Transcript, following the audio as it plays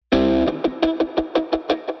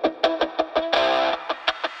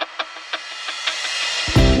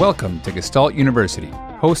Welcome to Gestalt University,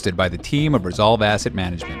 hosted by the team of Resolve Asset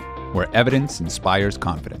Management, where evidence inspires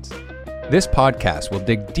confidence. This podcast will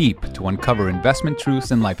dig deep to uncover investment truths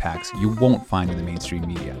and life hacks you won't find in the mainstream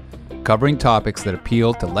media, covering topics that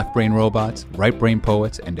appeal to left-brain robots, right-brain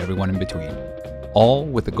poets, and everyone in between, all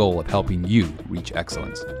with the goal of helping you reach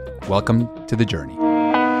excellence. Welcome to the journey.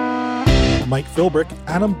 Mike Philbrick,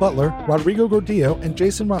 Adam Butler, Rodrigo Gordillo, and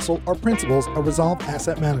Jason Russell are principals of Resolve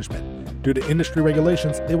Asset Management. Due to industry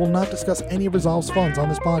regulations, they will not discuss any of Resolve's funds on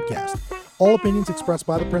this podcast. All opinions expressed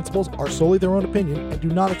by the principals are solely their own opinion and do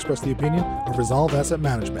not express the opinion of Resolve Asset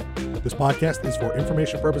Management. This podcast is for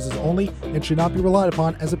information purposes only and should not be relied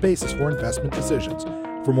upon as a basis for investment decisions.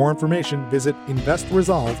 For more information, visit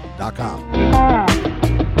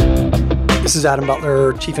investresolve.com. This is Adam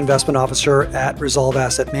Butler, Chief Investment Officer at Resolve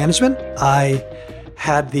Asset Management. I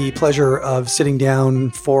had the pleasure of sitting down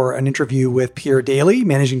for an interview with Pierre Daly,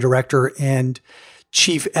 Managing Director and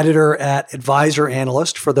Chief Editor at Advisor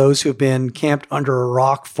Analyst. For those who've been camped under a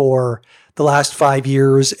rock for the last 5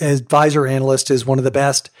 years, Advisor Analyst is one of the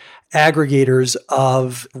best aggregators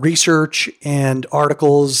of research and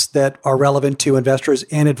articles that are relevant to investors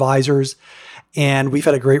and advisors. And we've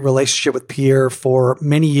had a great relationship with Pierre for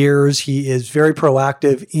many years. He is very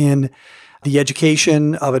proactive in the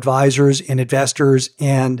education of advisors and investors.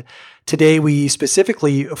 And today we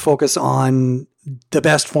specifically focus on the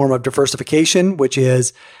best form of diversification, which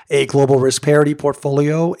is a global risk parity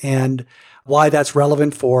portfolio, and why that's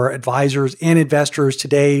relevant for advisors and investors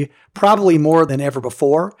today, probably more than ever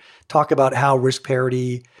before. Talk about how risk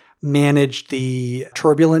parity managed the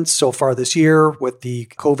turbulence so far this year with the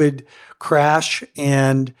COVID crash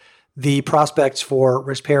and the prospects for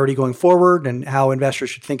risk parity going forward and how investors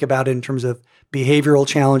should think about it in terms of behavioral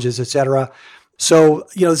challenges, et cetera. So,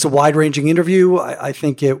 it's a wide-ranging interview. I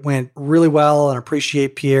think it went really well and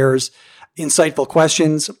appreciate Pierre's insightful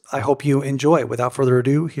questions. I hope you enjoy. Without further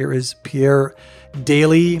ado, here is Pierre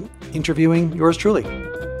Daly interviewing yours truly.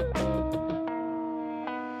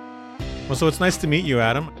 Well, so it's nice to meet you,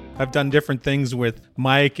 Adam. I've done different things with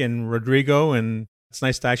Mike and Rodrigo, and it's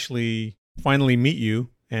nice to actually finally meet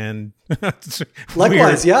you. And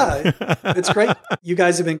likewise, yeah, it's great. You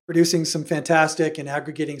guys have been producing some fantastic and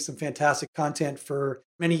aggregating some fantastic content for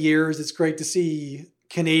many years. It's great to see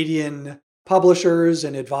Canadian publishers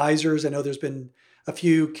and advisors. I know there's been a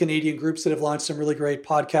few Canadian groups that have launched some really great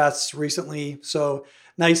podcasts recently. So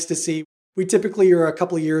nice to see. We typically are a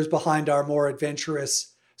couple of years behind our more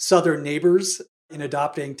adventurous southern neighbors in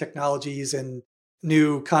adopting technologies and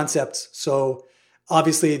new concepts. So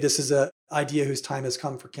obviously, this is an idea whose time has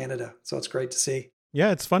come for Canada. So it's great to see.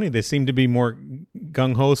 Yeah, it's funny. They seem to be more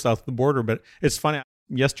gung-ho south of the border. But it's funny.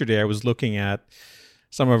 Yesterday, I was looking at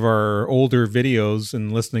some of our older videos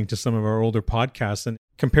and listening to some of our older podcasts. And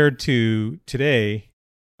compared to today,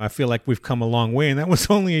 I feel like we've come a long way. And that was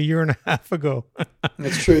only a year and a half ago.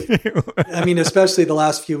 That's true. I mean, especially the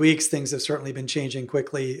last few weeks, things have certainly been changing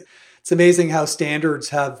quickly. It's amazing how standards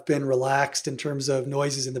have been relaxed in terms of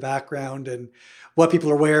noises in the background and what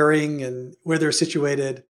people are wearing and where they're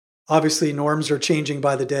situated. Obviously, norms are changing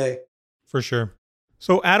by the day. For sure.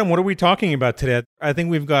 So, Adam, what are we talking about today? I think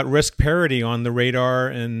we've got risk parity on the radar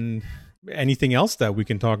and anything else that we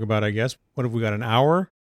can talk about, I guess. What have we got, an hour?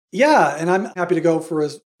 Yeah, and I'm happy to go for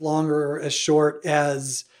as long or as short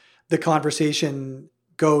as the conversation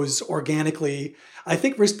goes organically. I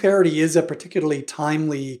think risk parity is a particularly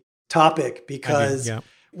timely topic because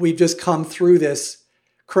we've just come through this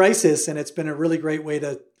crisis, and it's been a really great way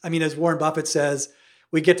to, as Warren Buffett says,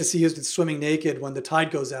 we get to see us swimming naked when the tide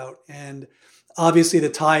goes out. And obviously the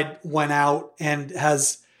tide went out and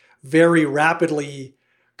has very rapidly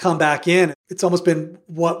come back in. It's almost been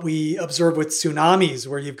what we observe with tsunamis,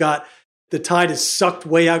 where you've got the tide is sucked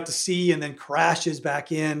way out to sea and then crashes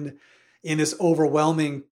back in this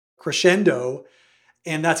overwhelming crescendo.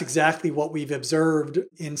 And that's exactly what we've observed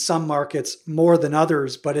in some markets more than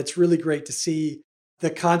others. But it's really great to see the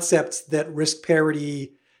concepts that risk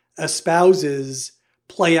parity espouses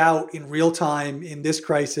play out in real time in this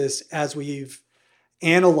crisis as we've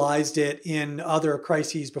analyzed it in other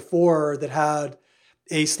crises before that had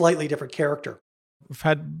a slightly different character. We've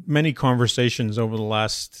had many conversations over the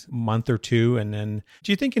last month or two. And then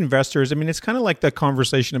do you think investors, it's kind of like the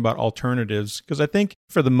conversation about alternatives, because I think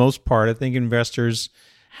for the most part, I think investors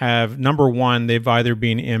have, number one, they've either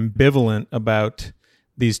been ambivalent about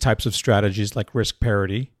these types of strategies like risk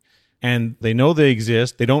parity, and they know they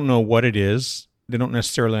exist. They don't know what it is. They don't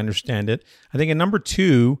necessarily understand it. I think, and number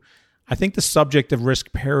two, I think the subject of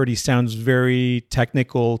risk parity sounds very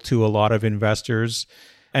technical to a lot of investors.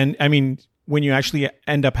 And when you actually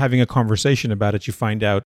end up having a conversation about it, you find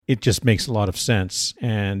out it just makes a lot of sense.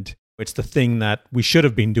 And it's the thing that we should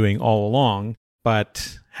have been doing all along,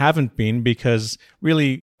 but haven't been, because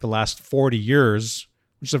really the last 40 years,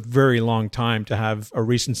 which is a very long time to have a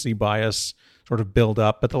recency bias sort of build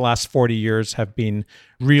up, but the last 40 years have been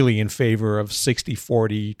really in favor of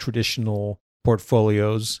 60-40 traditional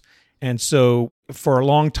portfolios. And so for a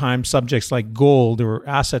long time, subjects like gold or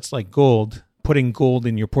assets like gold, putting gold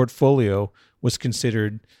in your portfolio was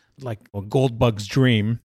considered like a gold bug's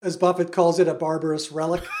dream. As Buffett calls it, a barbarous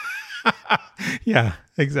relic. Yeah,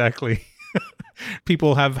 exactly.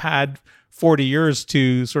 People have had 40 years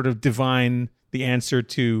to sort of divine the answer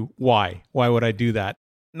to why. Why would I do that?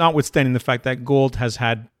 Notwithstanding the fact that gold has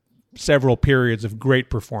had several periods of great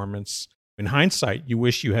performance. In hindsight, you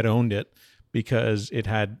wish you had owned it because it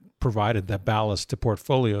had provided that ballast to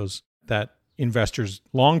portfolios that investors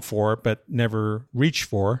long for but never reach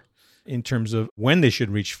for in terms of when they should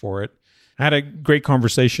reach for it. I had a great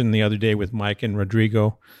conversation the other day with Mike and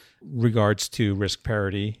Rodrigo regards to risk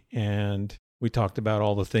parity, and we talked about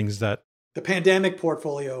all the things that the pandemic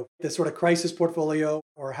portfolio, the sort of crisis portfolio,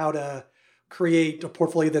 or how to create a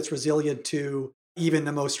portfolio that's resilient to even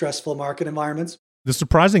the most stressful market environments. The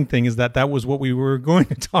surprising thing is that was what we were going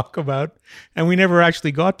to talk about, and we never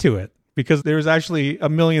actually got to it because there's actually a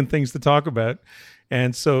million things to talk about.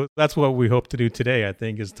 And so that's what we hope to do today, I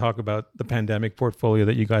think, is talk about the pandemic portfolio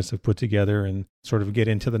that you guys have put together and sort of get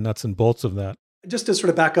into the nuts and bolts of that. Just to sort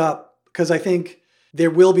of back up, because I think there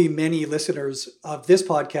will be many listeners of this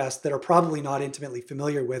podcast that are probably not intimately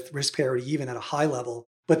familiar with risk parity, even at a high level.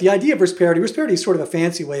 But the idea of risk parity is sort of a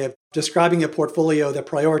fancy way of describing a portfolio that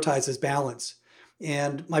prioritizes balance.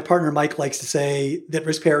 And my partner, Mike, likes to say that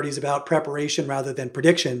risk parity is about preparation rather than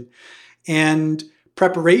prediction. And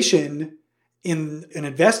preparation in an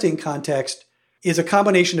investing context is a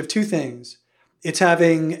combination of two things. It's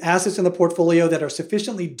having assets in the portfolio that are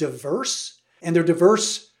sufficiently diverse, and they're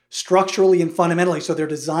diverse structurally and fundamentally. So they're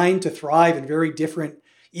designed to thrive in very different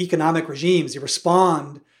economic regimes. They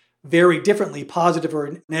respond very differently, positive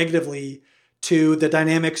or negatively, to the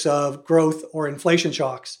dynamics of growth or inflation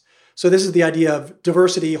shocks. So this is the idea of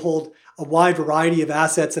diversity, hold a wide variety of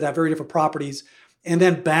assets that have very different properties. And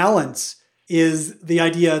then balance is the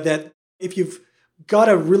idea that if you've got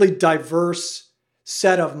a really diverse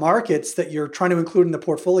set of markets that you're trying to include in the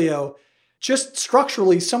portfolio, just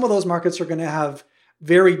structurally, some of those markets are going to have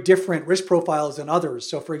very different risk profiles than others.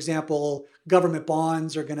 So for example, government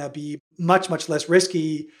bonds are going to be much, much less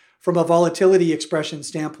risky from a volatility expression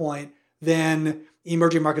standpoint than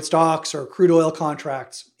emerging market stocks or crude oil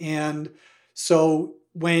contracts. And so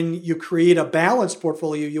when you create a balanced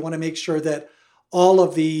portfolio, you want to make sure that all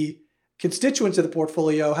of the constituents of the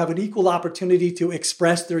portfolio have an equal opportunity to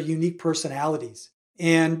express their unique personalities.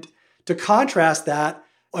 And to contrast that,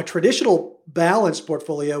 a traditional balanced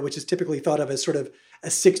portfolio, which is typically thought of as sort of a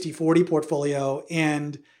 60-40 portfolio,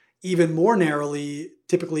 and even more narrowly,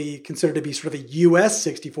 typically considered to be sort of a US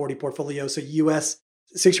 60-40 portfolio. So US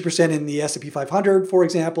 60% in the S&P 500, for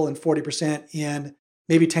example, and 40% in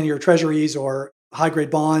maybe 10-year treasuries or high-grade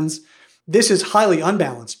bonds. This is highly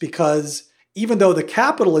unbalanced because even though the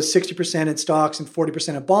capital is 60% in stocks and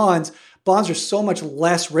 40% in bonds, bonds are so much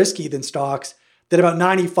less risky than stocks that about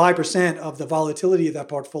 95% of the volatility of that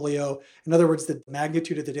portfolio, in other words, the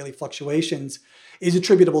magnitude of the daily fluctuations, is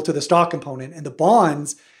attributable to the stock component. And the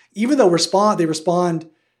bonds, even though they respond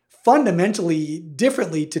fundamentally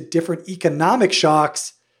differently to different economic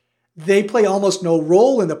shocks, they play almost no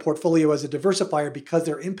role in the portfolio as a diversifier because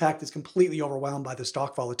their impact is completely overwhelmed by the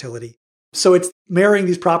stock volatility. So it's marrying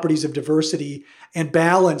these properties of diversity and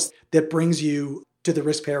balance that brings you to the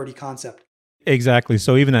risk parity concept. Exactly.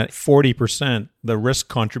 So even at 40%, the risk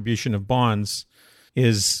contribution of bonds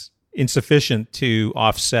is insufficient to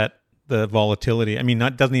offset the volatility. I mean,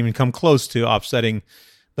 that doesn't even come close to offsetting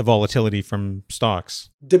the volatility from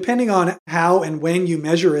stocks. Depending on how and when you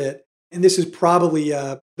measure it, and this is probably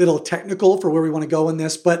a little technical for where we want to go in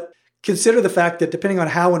this, but consider the fact that depending on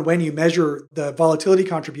how and when you measure the volatility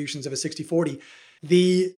contributions of a 60-40,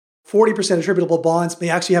 the 40% attributable bonds may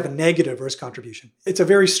actually have a negative risk contribution. It's a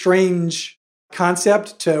very strange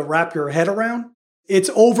concept to wrap your head around. It's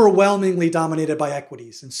overwhelmingly dominated by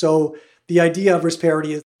equities. And so the idea of risk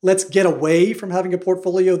parity is let's get away from having a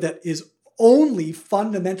portfolio that is only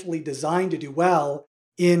fundamentally designed to do well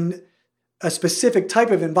in a specific type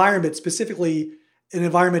of environment, specifically an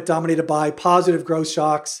environment dominated by positive growth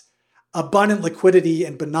shocks, abundant liquidity,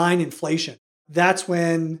 and benign inflation. That's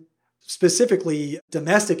when specifically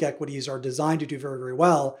domestic equities are designed to do very, very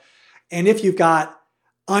well. And if you've got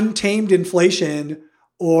untamed inflation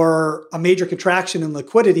or a major contraction in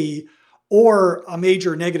liquidity or a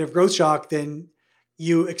major negative growth shock, then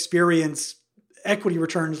you experience equity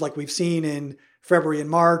returns like we've seen in February and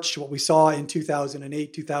March, what we saw in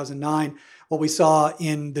 2008, 2009, what we saw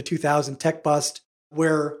in the 2000 tech bust,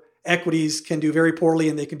 where equities can do very poorly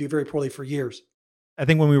and they can do very poorly for years. I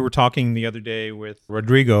think when we were talking the other day with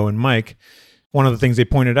Rodrigo and Mike, one of the things they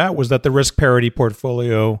pointed out was that the risk parity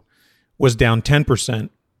portfolio was down 10%,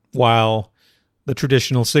 while the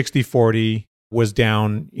traditional 60-40 was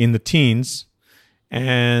down in the teens.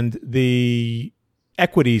 And the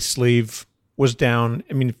equity sleeve was down.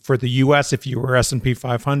 I mean, for the US, if you were S&P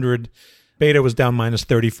 500, beta was down minus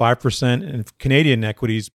 35%, and Canadian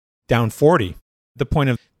equities down 40%. The point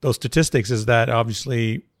of those statistics is that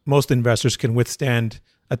obviously most investors can withstand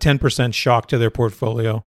a 10% shock to their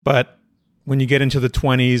portfolio. But when you get into the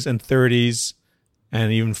 20s and 30s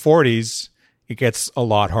and even 40s, it gets a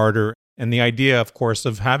lot harder. And the idea, of course,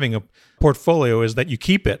 of having a portfolio is that you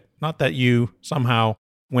keep it, not that you somehow,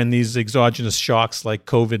 when these exogenous shocks like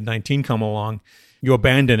COVID-19 come along, you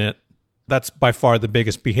abandon it. That's by far the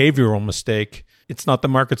biggest behavioral mistake. It's not the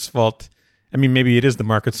market's fault. I mean, maybe it is the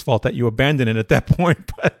market's fault that you abandon it at that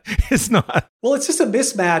point, but it's not. Well, it's just a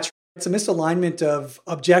mismatch. It's a misalignment of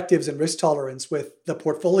objectives and risk tolerance with the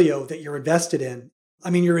portfolio that you're invested in.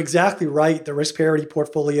 I mean, you're exactly right. The risk parity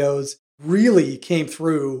portfolios really came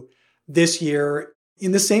through this year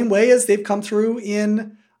in the same way as they've come through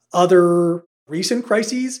in other recent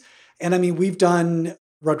crises. And I mean,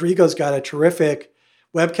 Rodrigo's got a terrific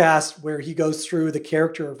webcast where he goes through the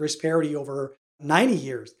character of risk parity over 90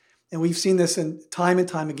 years. And we've seen this time and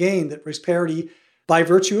time again, that risk parity, by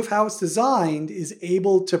virtue of how it's designed, is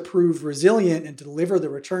able to prove resilient and to deliver the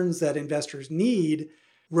returns that investors need,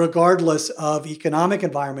 regardless of economic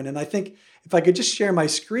environment. And I think if I could just share my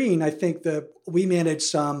screen, I think that we manage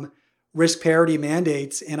some risk parity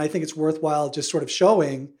mandates, and I think it's worthwhile just sort of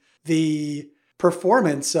showing the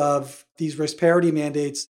performance of these risk parity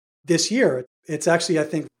mandates this year. It's actually, I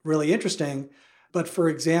think, really interesting. But for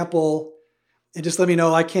example, and just let me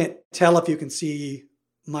know, I can't tell if you can see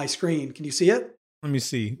my screen. Can you see it? Let me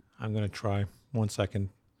see. I'm going to try. 1 second.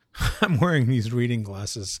 I'm wearing these reading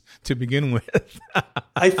glasses to begin with.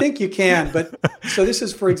 I think you can. But so this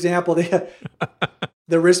is, for example,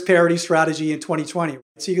 the risk parity strategy in 2020.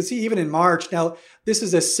 So you can see even in March, now this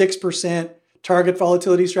is a 6% target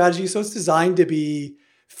volatility strategy. So it's designed to be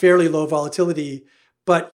fairly low volatility.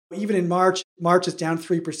 But even in March is down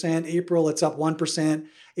 3%. April, it's up 1%.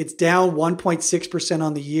 It's down 1.6%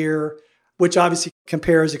 on the year, which obviously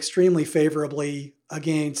compares extremely favorably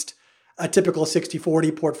against a typical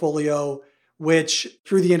 60-40 portfolio, which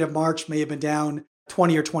through the end of March may have been down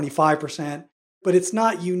 20 or 25%. But it's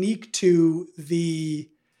not unique to the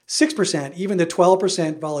 6%. Even the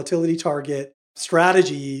 12% volatility target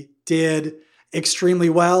strategy did extremely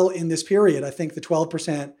well in this period. I think the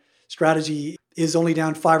 12% strategy is only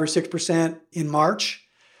down 5 or 6% in March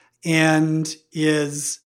and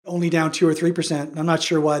is only down 2 or 3%. I'm not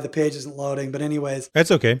sure why the page isn't loading, but anyways.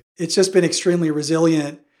 That's okay. It's just been extremely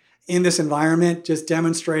resilient in this environment, just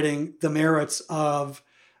demonstrating the merits of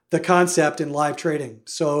the concept in live trading.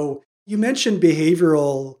 So you mentioned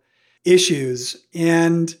behavioral issues,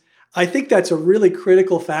 and I think that's a really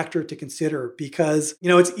critical factor to consider because,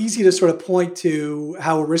 it's easy to sort of point to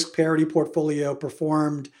how a risk parity portfolio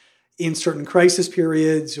performed in certain crisis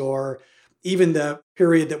periods, or even the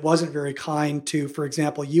period that wasn't very kind to, for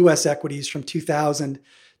example, US equities from 2000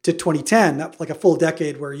 to 2010, that was like a full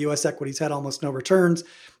decade where US equities had almost no returns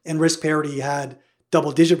and risk parity had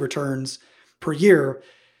double-digit returns per year.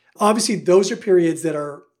 Obviously, those are periods that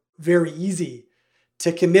are very easy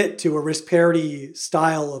to commit to a risk parity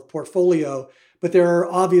style of portfolio, but there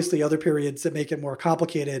are obviously other periods that make it more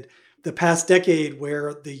complicated. The past decade,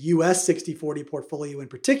 where the US 60-40 portfolio in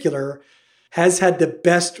particular has had the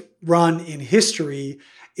best run in history.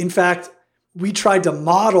 In fact, we tried to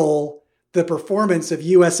model the performance of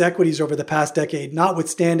US equities over the past decade,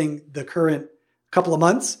 notwithstanding the current couple of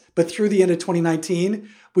months, but through the end of 2019,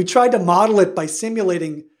 we tried to model it by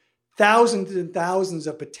simulating thousands and thousands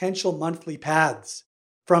of potential monthly paths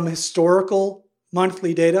from historical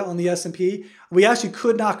monthly data on the S&P. We actually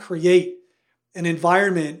could not create an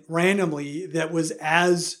environment randomly that was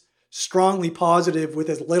as strongly positive with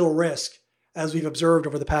as little risk as we've observed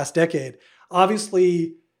over the past decade.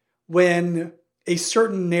 Obviously, when a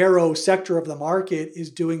certain narrow sector of the market is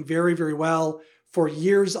doing very, very well for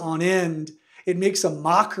years on end, it makes a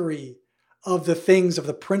mockery of the things, of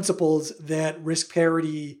the principles that risk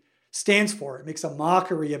parity stands for. It makes a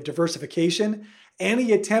mockery of diversification.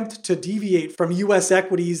 Any attempt to deviate from US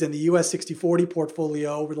equities and the US 60-40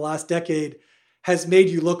 portfolio over the last decade has made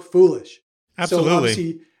you look foolish. Absolutely. So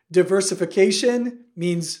obviously, diversification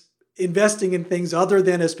means investing in things other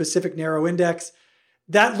than a specific narrow index,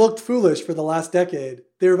 that looked foolish for the last decade.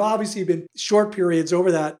 There have obviously been short periods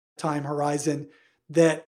over that time horizon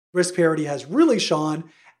that risk parity has really shone,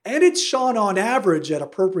 and it's shone on average at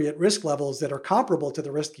appropriate risk levels that are comparable to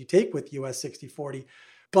the risk you take with US 60/40.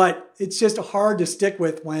 But it's just hard to stick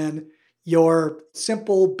with when your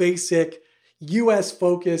simple, basic,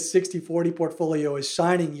 US-focused 60/40 portfolio is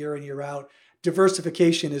shining year in, year out.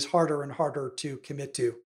 Diversification is harder and harder to commit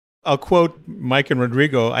to. I'll quote Mike and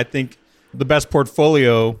Rodrigo. I think the best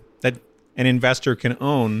portfolio that an investor can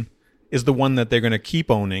own is the one that they're going to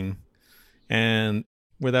keep owning. And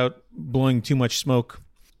without blowing too much smoke,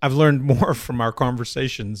 I've learned more from our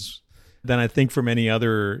conversations than I think from any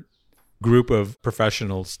other group of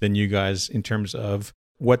professionals than you guys in terms of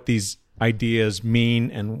what these ideas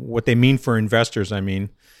mean and what they mean for investors, and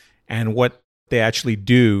what they actually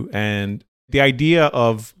do. And the idea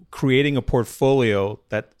of creating a portfolio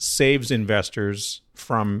that saves investors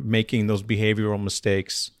from making those behavioral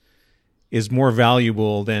mistakes is more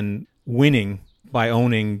valuable than winning by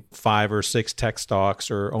owning 5 or 6 tech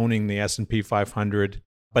stocks or owning the S&P 500,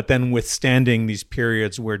 but then withstanding these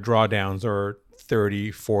periods where drawdowns are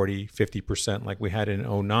 30, 40, 50% like we had in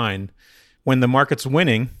 2009. When the market's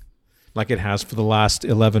winning, like it has for the last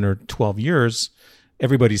 11 or 12 years,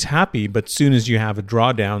 everybody's happy. But soon as you have a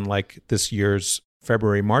drawdown like this year's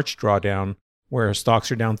February-March drawdown, where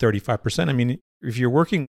stocks are down 35%, if you're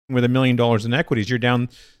working with $1 million in equities, you're down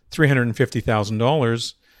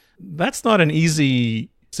 $350,000. That's not an easy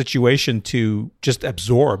situation to just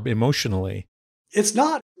absorb emotionally. It's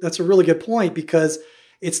not. That's a really good point, because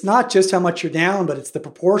it's not just how much you're down, but it's the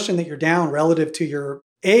proportion that you're down relative to your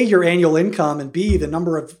annual income, and B, the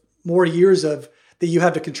number of more years that you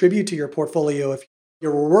have to contribute to your portfolio. If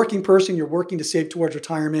you're a working person, you're working to save towards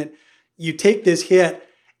retirement, you take this hit,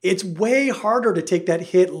 it's way harder to take that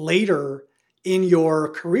hit later in your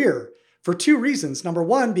career for 2 reasons. Number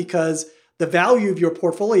one, because the value of your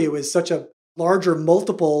portfolio is such a larger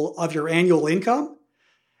multiple of your annual income.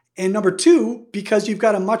 And number 2, because you've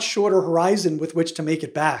got a much shorter horizon with which to make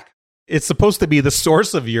it back. It's supposed to be the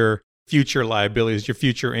source of your future liabilities, your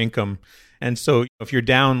future income. And so if you're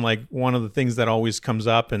down, like one of the things that always comes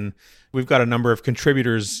up, and we've got a number of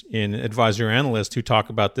contributors in Advisor Analyst who talk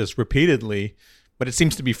about this repeatedly, but it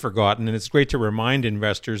seems to be forgotten. And it's great to remind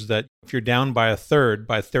investors that if you're down by a third,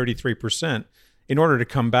 by 33%, in order to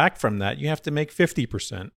come back from that, you have to make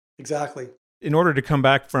 50%. Exactly. In order to come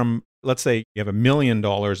back from, let's say you have $1 million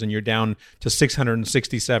and you're down to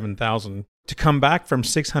 667,000, to come back from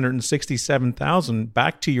 667,000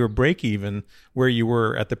 back to your break even where you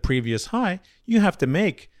were at the previous high, you have to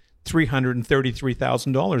make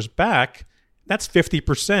 $333,000 back. That's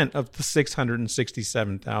 50% of the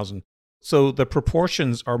 667,000. So the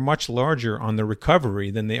proportions are much larger on the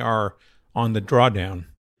recovery than they are on the drawdown.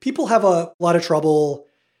 People have a lot of trouble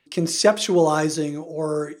conceptualizing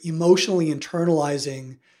or emotionally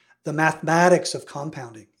internalizing the mathematics of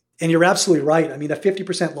compounding. And you're absolutely right. A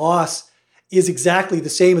 50% loss is exactly the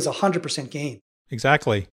same as a 100% gain.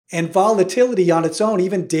 Exactly. And volatility on its own,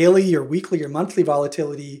 even daily or weekly or monthly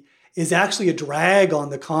volatility, is actually a drag on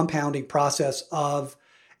the compounding process of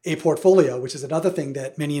a portfolio, which is another thing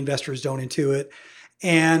that many investors don't intuit.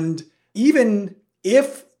 And even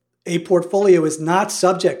if a portfolio is not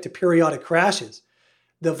subject to periodic crashes,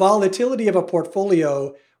 the volatility of a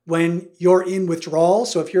portfolio when you're in withdrawal,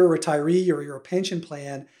 so if you're a retiree or you're a pension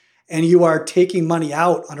plan and you are taking money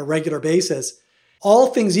out on a regular basis, all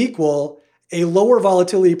things equal, a lower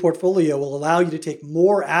volatility portfolio will allow you to take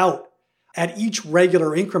more out at each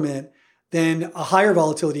regular increment than a higher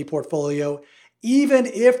volatility portfolio, even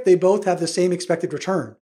if they both have the same expected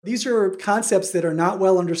return. These are concepts that are not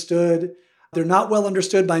well understood. They're not well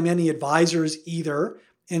understood by many advisors either.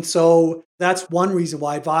 And so that's one reason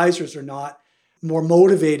why advisors are not more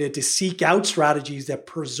motivated to seek out strategies that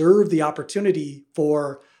preserve the opportunity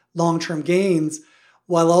for long-term gains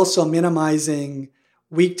while also minimizing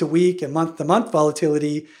week-to-week and month-to-month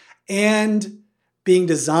volatility and being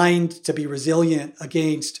designed to be resilient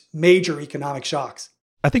against major economic shocks.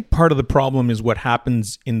 I think part of the problem is what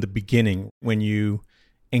happens in the beginning when you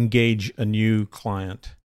engage a new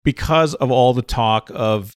client. Because of all the talk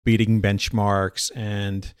of beating benchmarks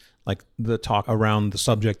and like the talk around the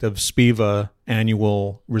subject of SPIVA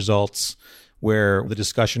annual results, where the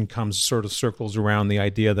discussion circles around the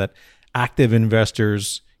idea that active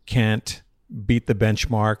investors can't beat the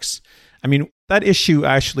benchmarks. That issue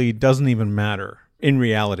actually doesn't even matter in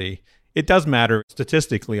reality. It does matter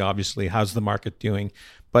statistically, obviously, how's the market doing.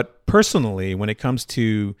 But personally, when it comes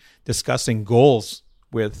to discussing goals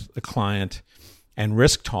with a client, and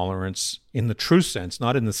risk tolerance in the true sense,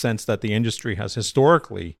 not in the sense that the industry has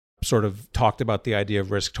historically sort of talked about the idea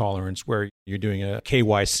of risk tolerance, where you're doing a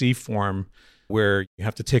KYC form where you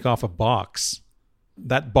have to tick off a box.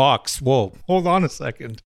 That box, whoa, hold on a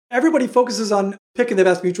second. Everybody focuses on picking the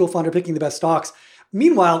best mutual fund or picking the best stocks.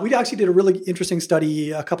 Meanwhile, we actually did a really interesting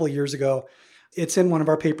study a couple of years ago. It's in one of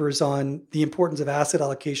our papers on the importance of asset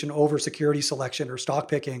allocation over security selection or stock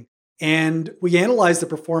picking. And we analyzed the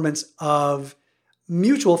performance of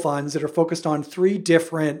mutual funds that are focused on 3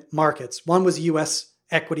 different markets. One was US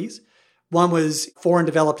equities, one was foreign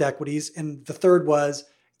developed equities, and the third was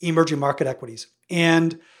emerging market equities.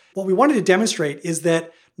 And what we wanted to demonstrate is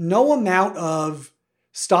that no amount of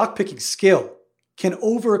stock picking skill can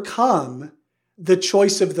overcome the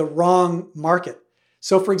choice of the wrong market.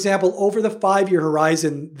 So for example, over the 5-year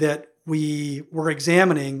horizon that we were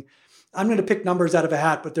examining, I'm going to pick numbers out of a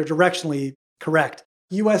hat, but they're directionally correct.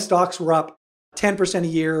 US stocks were up 10% a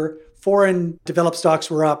year. Foreign developed stocks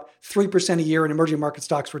were up 3% a year, and emerging market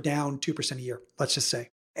stocks were down 2% a year, let's just say.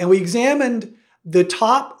 And we examined the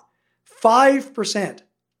top 5%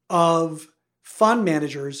 of fund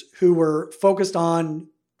managers who were focused on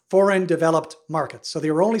foreign developed markets. So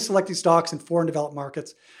they were only selecting stocks in foreign developed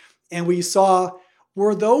markets. And we saw,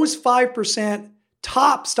 were those 5%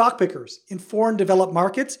 top stock pickers in foreign developed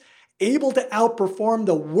markets able to outperform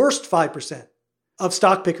the worst 5% of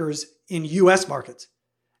stock pickers in US markets?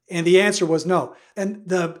 And the answer was no. And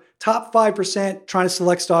the top 5% trying to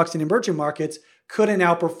select stocks in emerging markets couldn't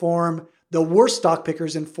outperform the worst stock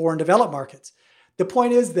pickers in foreign developed markets. The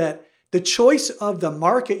point is that the choice of the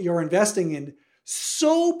market you're investing in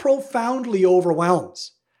so profoundly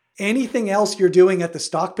overwhelms anything else you're doing at the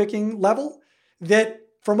stock picking level that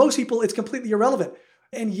for most people, it's completely irrelevant.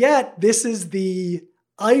 And yet this is the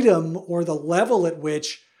item or the level at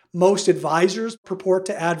which most advisors purport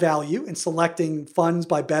to add value in selecting funds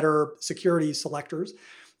by better security selectors,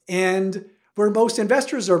 and where most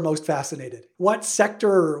investors are most fascinated. What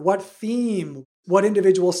sector, what theme, what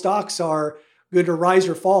individual stocks are going to rise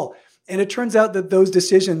or fall? And it turns out that those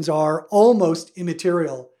decisions are almost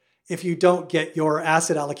immaterial if you don't get your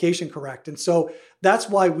asset allocation correct. And so that's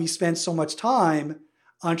why we spend so much time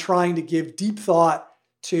on trying to give deep thought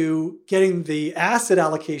to getting the asset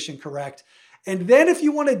allocation correct. And then if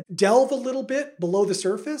you want to delve a little bit below the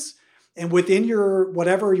surface and within your,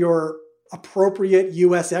 whatever your appropriate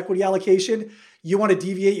US equity allocation, you want to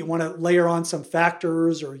deviate, you want to layer on some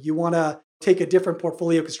factors, or you want to take a different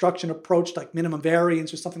portfolio construction approach like minimum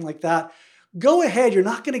variance or something like that, go ahead, you're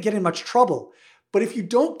not going to get in much trouble. But if you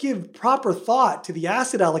don't give proper thought to the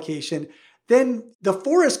asset allocation, then the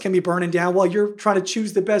forest can be burning down while you're trying to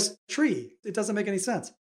choose the best tree. It doesn't make any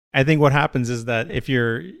sense. I think what happens is that if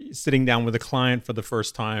you're sitting down with a client for the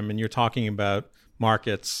first time and you're talking about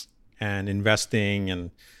markets and investing,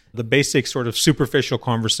 and the basic sort of superficial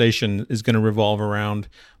conversation is going to revolve around,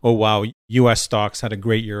 oh, wow, US stocks had a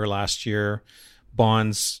great year last year.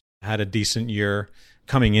 Bonds had a decent year.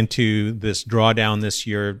 Coming into this drawdown this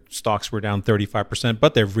year, stocks were down 35%,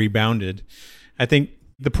 but they've rebounded. I think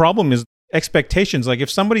the problem is expectations. Like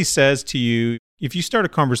if somebody says to you, if you start a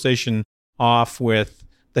conversation off with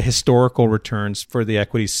the historical returns for the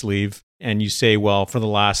equity sleeve, and you say, well, for the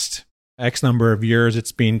last X number of years,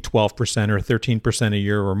 it's been 12% or 13% a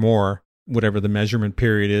year or more, whatever the measurement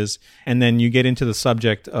period is. And then you get into the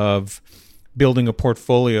subject of building a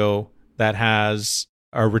portfolio that has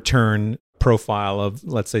a return profile of,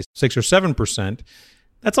 let's say, 6 or 7%.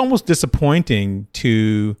 That's almost disappointing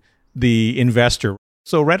to the investor.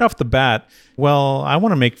 So right off the bat, well, I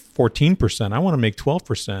want to make 14%. I want to make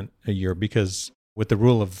 12% a year because with the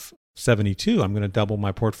rule of 72, I'm going to double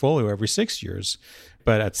my portfolio every 6 years.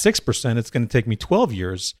 But at 6%, it's going to take me 12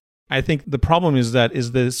 years. I think the problem is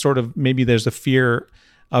the sort of, maybe there's a fear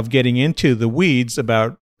of getting into the weeds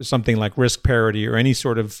about something like risk parity or any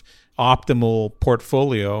sort of optimal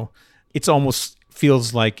portfolio. It's almost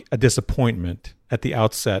feels like a disappointment at the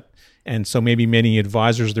outset. And so maybe many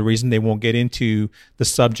advisors, the reason they won't get into the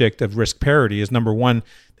subject of risk parity is, number one,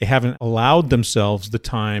 they haven't allowed themselves the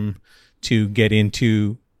time to get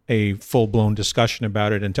into a full-blown discussion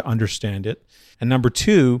about it and to understand it. And number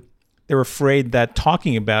two, they're afraid that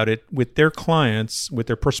talking about it with their clients, with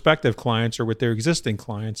their prospective clients or with their existing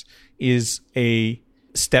clients is a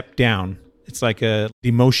step down. It's like a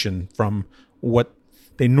demotion from what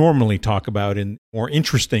they normally talk about in more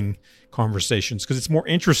interesting conversations, because it's more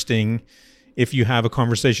interesting if you have a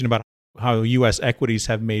conversation about how U.S. equities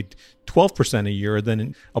have made 12% a year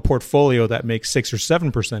than a portfolio that makes 6 or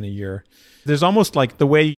 7% a year. There's almost like the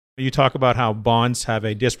way you talk about how bonds have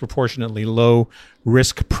a disproportionately low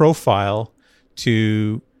risk profile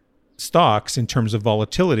to stocks in terms of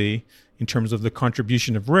volatility, in terms of the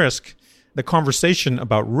contribution of risk, the conversation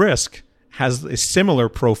about risk has a similar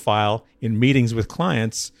profile in meetings with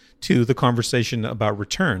clients to the conversation about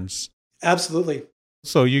returns. Absolutely.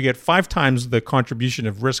 So you get 5 times the contribution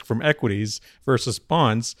of risk from equities versus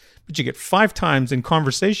bonds, but you get 5 times in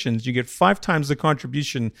conversations, you get 5 times the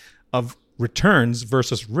contribution of returns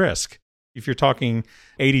versus risk. If you're talking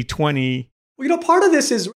 80-20. Well, part of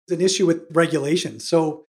this is an issue with regulation.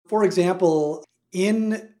 So, for example,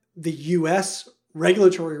 in the US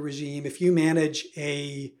regulatory regime, if you manage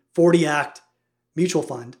a 40 Act mutual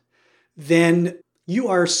fund, then you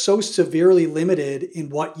are so severely limited in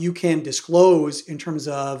what you can disclose in terms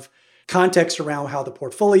of context around how the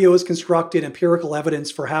portfolio is constructed, empirical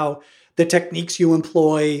evidence for how the techniques you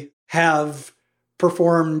employ have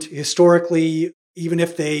performed historically, even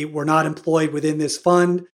if they were not employed within this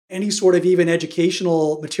fund, any sort of even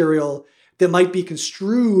educational material that might be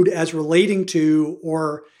construed as relating to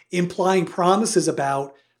or implying promises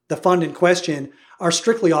about the fund in question are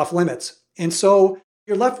strictly off limits. And so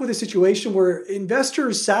you're left with a situation where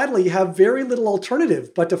investors sadly have very little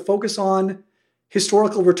alternative but to focus on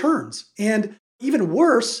historical returns. And even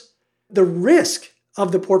worse, the risk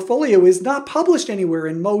of the portfolio is not published anywhere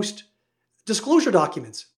in most disclosure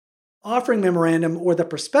documents. Offering memorandum or the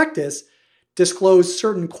prospectus disclose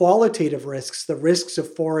certain qualitative risks, the risks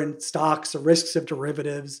of foreign stocks, the risks of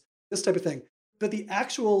derivatives, this type of thing. But the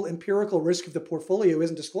actual empirical risk of the portfolio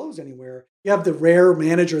isn't disclosed anywhere. You have the rare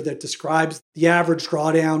manager that describes the average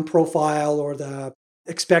drawdown profile or the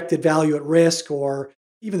expected value at risk or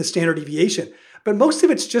even the standard deviation. But most of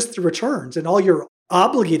it's just the returns, and all you're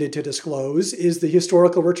obligated to disclose is the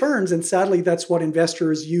historical returns. And sadly, that's what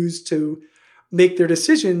investors use to make their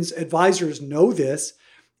decisions. Advisors know this.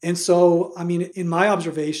 And so, in my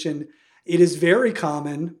observation, it is very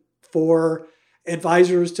common for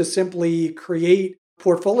advisors to simply create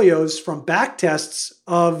portfolios from back tests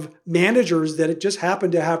of managers that just happen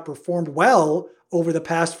to have performed well over the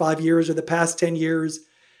past 5 years or the past 10 years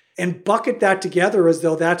and bucket that together as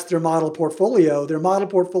though that's their model portfolio. Their model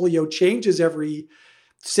portfolio changes every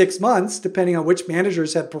 6 months, depending on which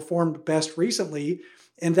managers have performed best recently.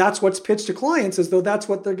 And that's what's pitched to clients as though that's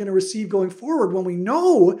what they're going to receive going forward, when we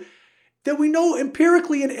know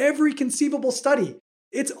empirically in every conceivable study,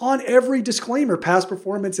 it's on every disclaimer, past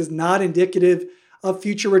performance is not indicative of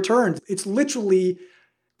future returns. It's literally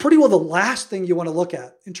pretty well the last thing you want to look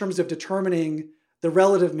at in terms of determining the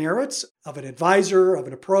relative merits of an advisor, of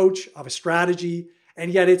an approach, of a strategy.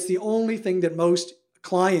 And yet it's the only thing that most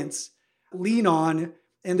clients lean on.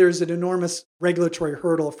 And there's an enormous regulatory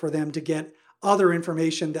hurdle for them to get other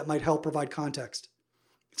information that might help provide context.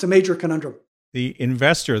 It's a major conundrum. The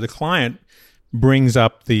investor, the client, brings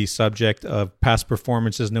up the subject of past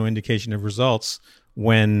performance as no indication of results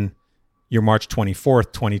when you're March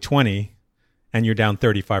 24th, 2020, and you're down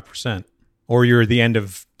 35%. Or you're the end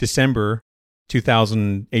of December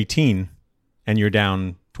 2018, and you're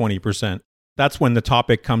down 20%. That's when the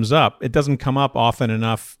topic comes up. It doesn't come up often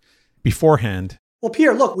enough beforehand. Well,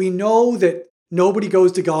 Pierre, look, we know that nobody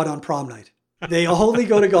goes to God on prom night. They only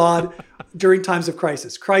go to God during times of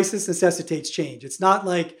crisis. Crisis necessitates change. It's not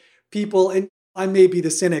like people, and I may be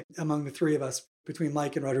the cynic among the three of us, between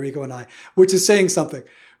Mike and Rodrigo and I, which is saying something.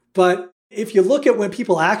 But if you look at when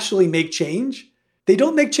people actually make change, they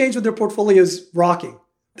don't make change when their portfolio's rocking.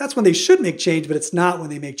 That's when they should make change, but it's not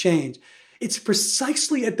when they make change. It's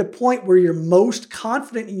precisely at the point where you're most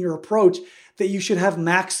confident in your approach that you should have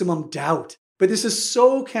maximum doubt. But this is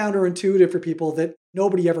so counterintuitive for people that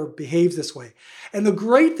nobody ever behaves this way. And the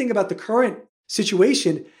great thing about the current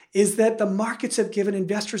situation is that the markets have given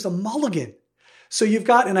investors a mulligan. So you've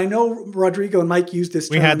got, and I know Rodrigo and Mike used this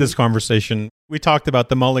term. We had this conversation. We talked about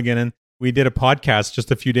the mulligan, and we did a podcast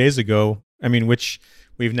just a few days ago, which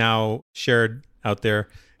we've now shared out there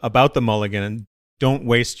about the mulligan, and don't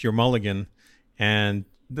waste your mulligan. And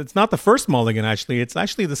it's not the first mulligan, actually. It's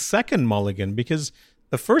actually the second mulligan, because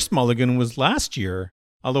the first mulligan was last year.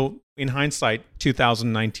 Although in hindsight,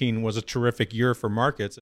 2019 was a terrific year for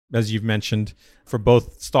markets, as you've mentioned, for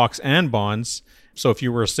both stocks and bonds. So if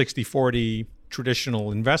you were a 60-40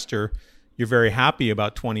 traditional investor, you're very happy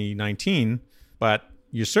about 2019, but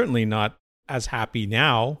you're certainly not as happy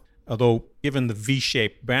now. Although given the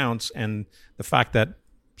V-shaped bounce and the fact that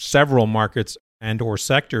several markets and or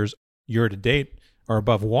sectors year to date are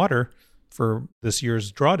above water for this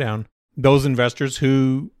year's drawdown, those investors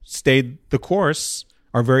who stayed the course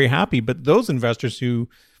are very happy. But those investors who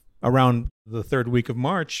around the third week of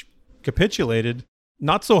March capitulated,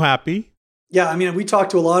 not so happy. Yeah, we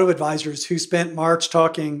talked to a lot of advisors who spent March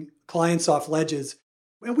talking clients off ledges.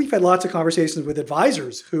 And we've had lots of conversations with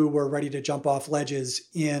advisors who were ready to jump off ledges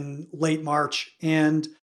in late March. And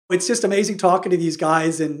it's just amazing talking to these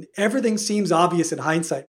guys, and everything seems obvious in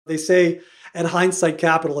hindsight. They say at Hindsight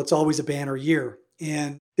Capital, it's always a banner year.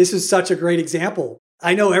 And this is such a great example.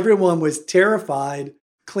 I know everyone was terrified,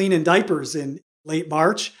 cleaning diapers in late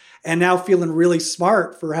March, and now feeling really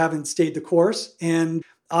smart for having stayed the course. And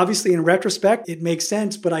obviously, in retrospect, it makes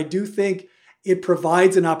sense, but I do think it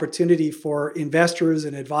provides an opportunity for investors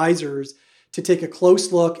and advisors to take a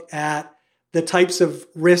close look at the types of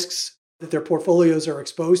risks that their portfolios are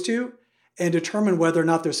exposed to and determine whether or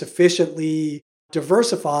not they're sufficiently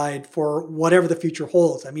diversified for whatever the future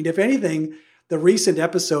holds. I mean, if anything, the recent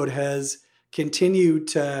episode has continued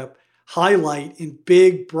to highlight in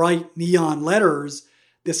big, bright neon letters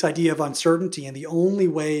this idea of uncertainty. And the only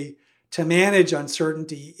way to manage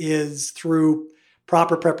uncertainty is through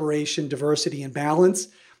proper preparation, diversity, and balance.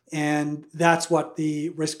 And that's what the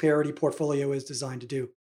risk parity portfolio is designed to do.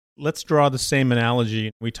 Let's draw the same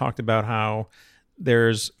analogy. We talked about how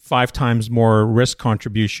there's 5 times more risk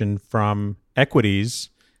contribution from equities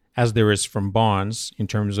as there is from bonds in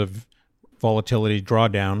terms of volatility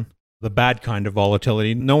drawdown, the bad kind of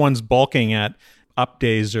volatility. No one's balking at up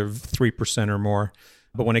days of 3% or more.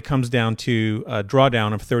 But when it comes down to a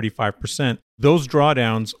drawdown of 35%, those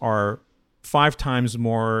drawdowns are 5 times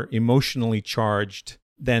more emotionally charged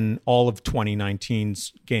than all of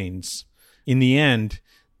 2019's gains. In the end,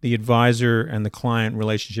 the advisor and the client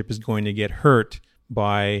relationship is going to get hurt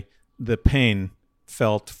by the pain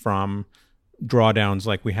felt from drawdowns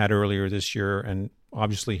like we had earlier this year and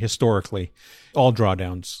obviously historically, all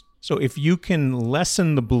drawdowns. So if you can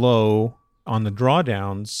lessen the blow on the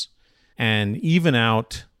drawdowns and even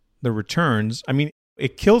out the returns, I mean,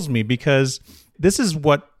 it kills me because this is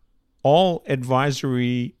what all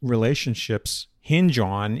advisory relationships hinge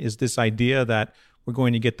on, is this idea that we're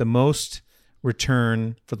going to get the most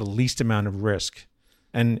return for the least amount of risk.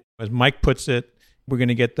 And as Mike puts it, we're going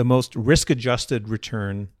to get the most risk-adjusted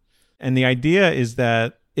return. And the idea is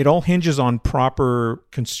that it all hinges on proper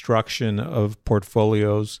construction of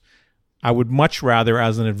portfolios. I would much rather,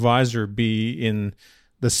 as an advisor, be in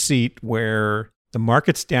the seat where the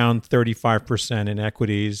market's down 35% in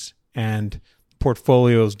equities and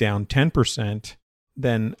portfolio's down 10%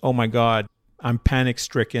 than, oh my God, I'm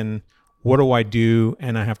panic-stricken. What do I do?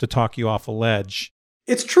 And I have to talk you off a ledge.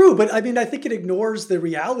 It's true, but I mean, I think it ignores the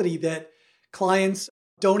reality that clients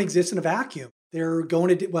don't exist in a vacuum. They're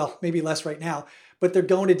going to, well, maybe less right now, but they're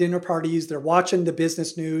going to dinner parties. They're watching the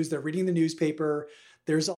business news. They're reading the newspaper.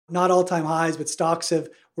 There's not all-time highs, but stocks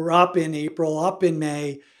were up in April, up in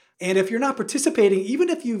May. And if you're not participating, even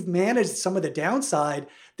if you've managed some of the downside,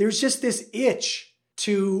 there's just this itch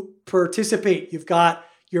to participate. You've got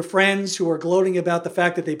your friends who are gloating about the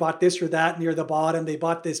fact that they bought this or that near the bottom. They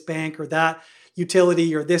bought this bank or that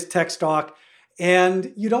utility or this tech stock.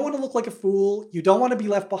 And you don't want to look like a fool. You don't want to be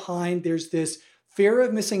left behind. There's this fear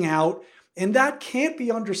of missing out. And that can't be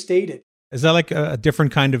understated. Is that like a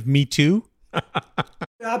different kind of Me Too?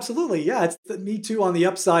 Absolutely. Yeah. It's the Me Too on the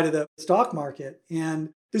upside of the stock market.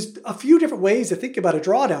 And there's a few different ways to think about a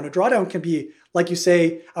drawdown. A drawdown can be, like you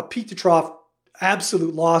say, a peak to trough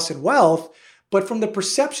absolute loss in wealth. But from the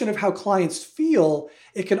perception of how clients feel,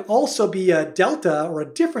 it can also be a delta or a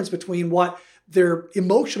difference between what their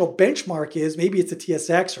emotional benchmark is. Maybe it's the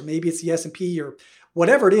TSX or maybe it's the S&P or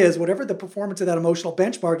whatever it is, whatever the performance of that emotional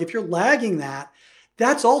benchmark. If you're lagging that,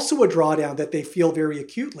 that's also a drawdown that they feel very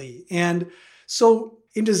acutely. And so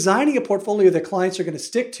in designing a portfolio that clients are going to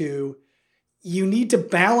stick to, you need to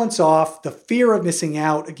balance off the fear of missing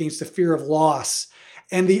out against the fear of loss.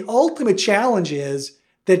 And the ultimate challenge is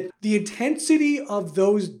that the intensity of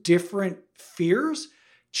those different fears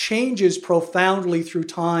changes profoundly through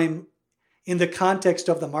time in the context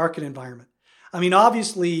of the market environment. I mean,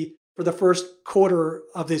 obviously, for the first quarter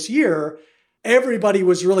of this year, everybody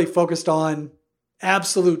was really focused on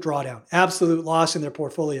absolute drawdown, absolute loss in their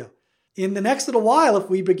portfolio. In the next little while, if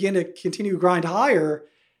we begin to continue to grind higher,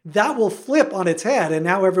 that will flip on its head. And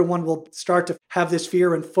now everyone will start to have this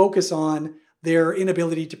fear and focus on their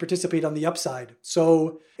inability to participate on the upside.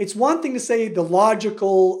 So it's one thing to say the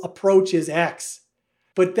logical approach is X,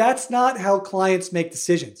 but that's not how clients make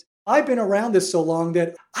decisions. I've been around this so long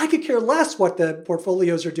that I could care less what the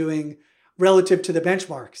portfolios are doing relative to the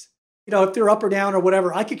benchmarks. You know, if they're up or down or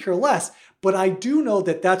whatever, I could care less. But I do know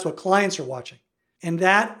that that's what clients are watching. And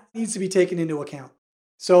that needs to be taken into account.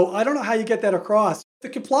 So I don't know how you get that across. The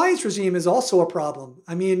compliance regime is also a problem.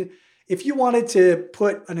 I mean, if you wanted to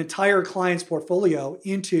put an entire client's portfolio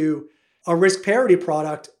into a risk parity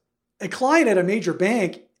product, a client at a major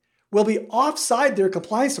bank will be offside their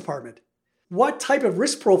compliance department. what type of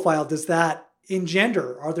risk profile does that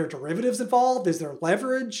engender? Are there derivatives involved? Is there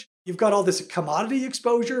leverage? You've got all this commodity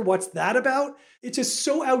exposure. What's that about? It's just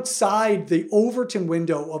so outside the Overton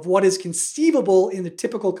window of what is conceivable in the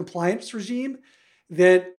typical compliance regime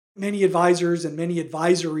that many advisors and many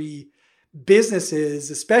advisory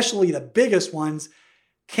businesses, especially the biggest ones,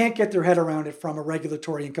 can't get their head around it from a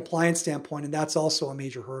regulatory and compliance standpoint. And that's also a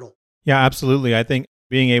major hurdle. Yeah, absolutely. I think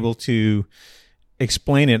being able to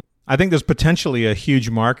explain it, I think there's potentially a huge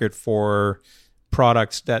market for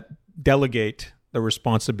products that delegate the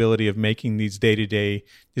responsibility of making these day-to-day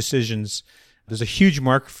decisions. There's a huge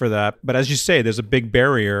market for that. But as you say, there's a big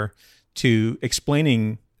barrier to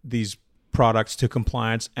explaining these products to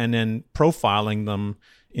compliance and then profiling them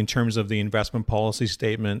in terms of the investment policy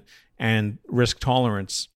statement and risk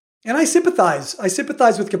tolerance. And I sympathize. I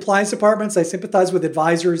sympathize with compliance departments. I sympathize with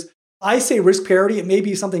advisors. I say risk parity. It may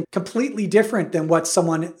be something completely different than what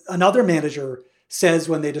another manager says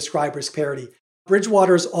when they describe risk parity.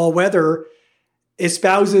 Bridgewater's All Weather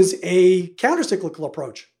espouses a countercyclical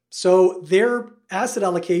approach. So their asset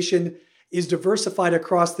allocation is diversified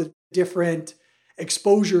across the different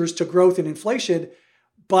exposures to growth and inflation,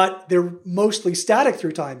 but they're mostly static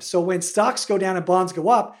through time. So when stocks go down and bonds go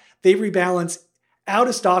up, they rebalance out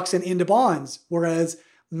of stocks and into bonds, whereas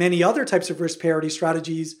many other types of risk parity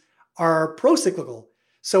strategies are pro-cyclical.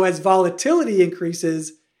 So as volatility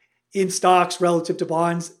increases in stocks relative to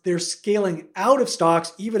bonds, they're scaling out of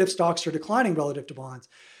stocks, even if stocks are declining relative to bonds.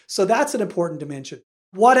 So that's an important dimension.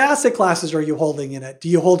 What asset classes are you holding in it? Do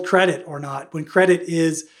you hold credit or not? When credit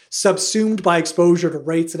is subsumed by exposure to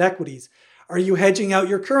rates and equities, are you hedging out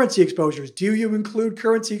your currency exposures? Do you include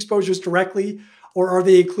currency exposures directly, or are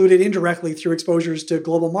they included indirectly through exposures to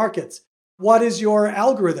global markets? What is your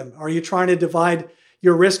algorithm? Are you trying to divide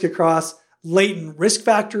your risk across latent risk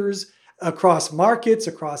factors, across markets,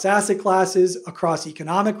 across asset classes, across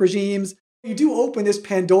economic regimes? You do open this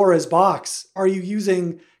Pandora's box. Are you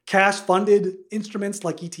using cash-funded instruments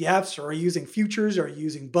like ETFs, or are you using futures, or are you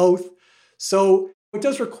using both? So it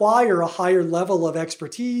does require a higher level of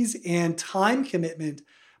expertise and time commitment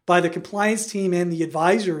by the compliance team and the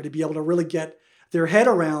advisor to be able to really get their head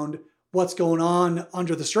around what's going on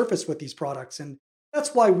under the surface with these products. And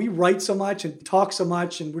that's why we write so much and talk so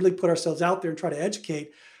much and really put ourselves out there and try to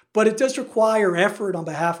educate. But it does require effort on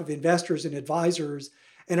behalf of investors and advisors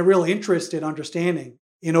and a real interest in understanding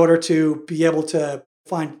in order to be able to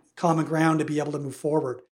find common ground to be able to move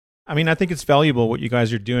forward. I mean, I think it's valuable what you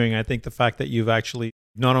guys are doing. I think the fact that you've actually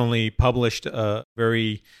not only published a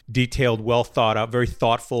very detailed, well thought out, very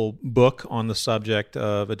thoughtful book on the subject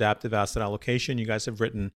of adaptive asset allocation, you guys have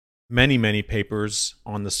written many, many papers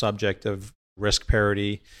on the subject of risk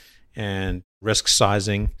parity and risk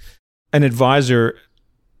sizing. An advisor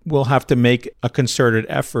will have to make a concerted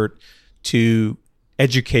effort to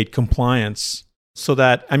educate compliance so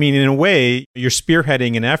that, I mean, in a way, you're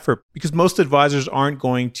spearheading an effort because most advisors aren't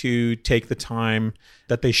going to take the time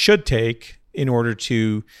that they should take in order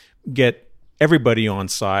to get everybody on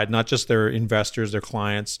side, not just their investors, their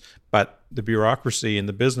clients, but the bureaucracy and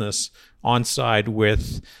the business on side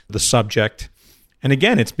with the subject. And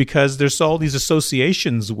again, it's because there's all these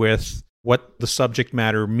associations with what the subject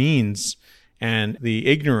matter means and the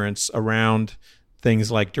ignorance around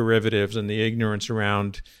things like derivatives and the ignorance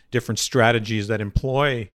around different strategies that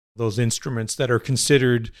employ those instruments that are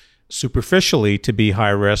considered superficially to be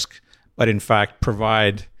high risk, but in fact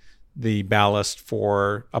provide the ballast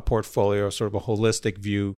for a portfolio, sort of a holistic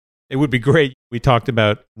view. It would be great. We talked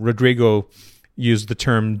about, Rodrigo used the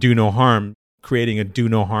term do no harm, creating a do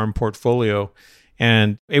no harm portfolio.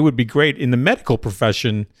 And it would be great in the medical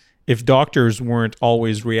profession if doctors weren't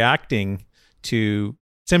always reacting to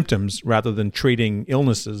symptoms rather than treating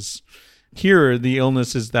illnesses. Here, the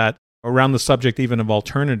illness is that around the subject even of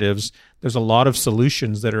alternatives, there's a lot of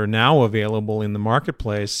solutions that are now available in the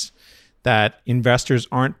marketplace that investors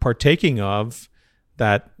aren't partaking of,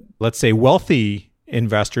 that, let's say, wealthy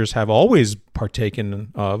investors have always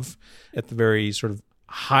partaken of at the very sort of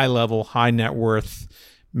high level, high net worth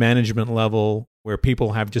management level, where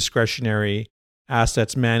people have discretionary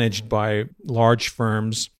assets managed by large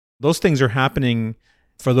firms. Those things are happening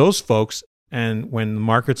for those folks. And when the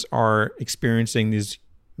markets are experiencing these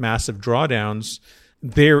massive drawdowns,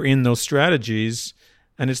 they're in those strategies.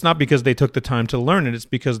 And it's not because they took the time to learn it. It's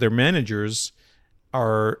because their managers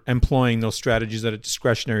are employing those strategies at a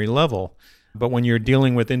discretionary level. But when you're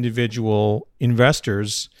dealing with individual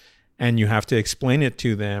investors and you have to explain it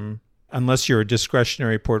to them, unless you're a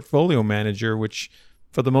discretionary portfolio manager, which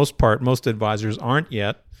for the most part, most advisors aren't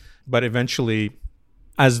yet, but eventually,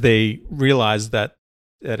 as they realize that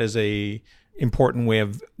as a important way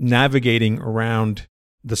of navigating around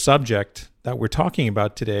the subject that we're talking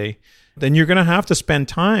about today, then you're going to have to spend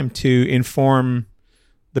time to inform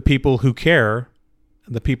the people who care,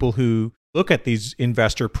 the people who look at these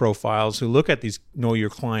investor profiles, who look at these know your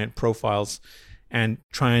client profiles and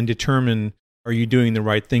try and determine, are you doing the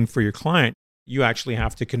right thing for your client? You actually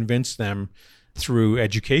have to convince them through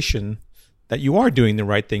education that you are doing the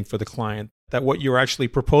right thing for the client, that what you're actually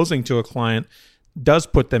proposing to a client does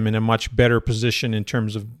put them in a much better position in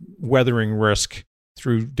terms of weathering risk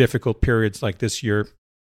through difficult periods like this year.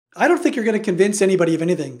 I don't think you're going to convince anybody of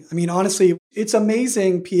anything. I mean, honestly, it's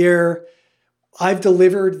amazing, Pierre. I've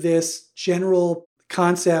delivered this general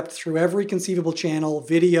concept through every conceivable channel,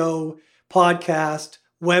 video, podcast,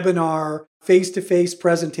 webinar, face-to-face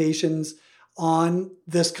presentations on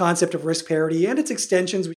this concept of risk parity and its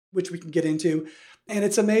extensions, which we can get into. And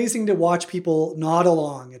it's amazing to watch people nod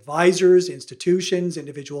along, advisors, institutions,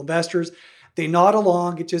 individual investors. They nod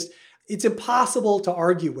along. It's impossible to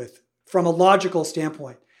argue with from a logical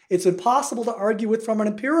standpoint. It's impossible to argue with from an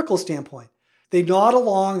empirical standpoint. They nod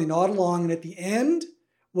along, and at the end,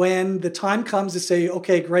 when the time comes to say,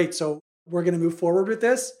 okay, great, so we're going to move forward with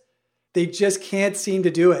this, they just can't seem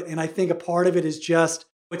to do it. And I think a part of it is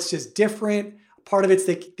it's just different. Part of it's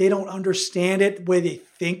they don't understand it the way they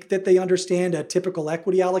think that they understand a typical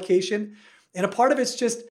equity allocation. And a part of it's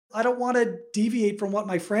just, I don't want to deviate from what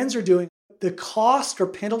my friends are doing. The cost or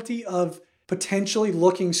penalty of potentially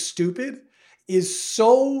looking stupid is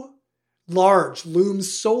so large,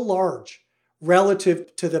 looms so large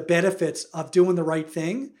relative to the benefits of doing the right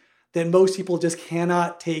thing that most people just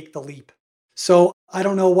cannot take the leap. So I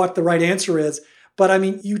don't know what the right answer is, but I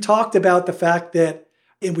mean, you talked about the fact that,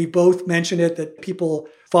 and we both mentioned it, that people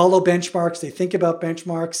follow benchmarks, they think about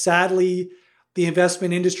benchmarks. Sadly, the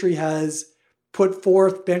investment industry has put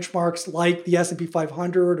forth benchmarks like the S&P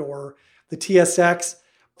 500 or the TSX.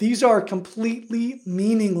 These are completely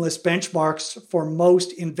meaningless benchmarks for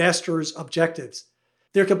most investors' objectives.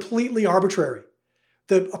 They're completely arbitrary.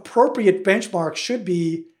 The appropriate benchmark should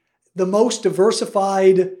be the most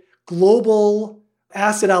diversified global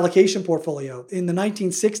asset allocation portfolio. In the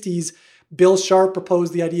 1960s, Bill Sharp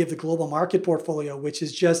proposed the idea of the global market portfolio, which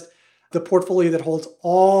is just the portfolio that holds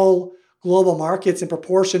all global markets in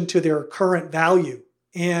proportion to their current value.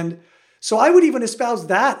 And so I would even espouse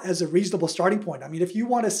that as a reasonable starting point. I mean, if you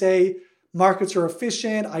want to say markets are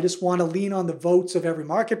efficient, I just want to lean on the votes of every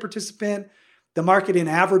market participant, the market in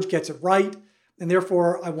average gets it right, and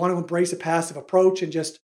therefore I want to embrace a passive approach and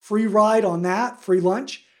just free ride on that, free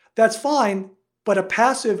lunch, that's fine. But a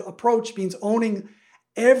passive approach means owning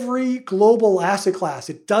every global asset class.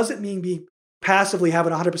 It doesn't mean being passively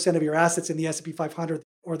having 100% of your assets in the S&P 500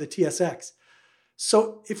 or the TSX.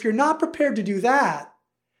 So if you're not prepared to do that,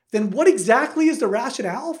 then what exactly is the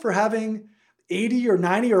rationale for having 80 or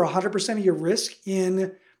 90 or 100% of your risk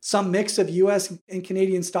in some mix of US and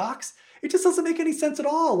Canadian stocks? It just doesn't make any sense at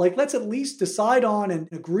all. Like, let's at least decide on and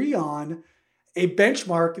agree on a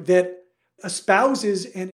benchmark that espouses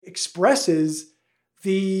and expresses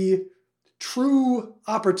the true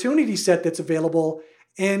opportunity set that's available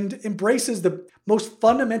and embraces the most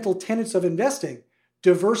fundamental tenets of investing,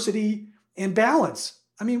 diversity and balance.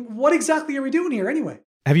 I mean, what exactly are we doing here anyway?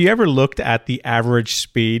 Have you ever looked at the average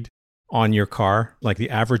speed on your car, like the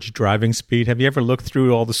average driving speed? Have you ever looked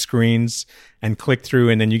through all the screens and clicked through,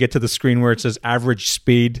 and then you get to the screen where it says average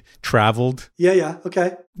speed traveled? Yeah.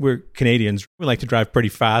 Okay. We're Canadians. We like to drive pretty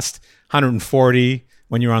fast. 140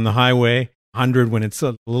 when you're on the highway, 100 when it's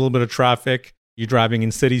a little bit of traffic. You're driving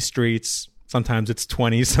in city streets. Sometimes it's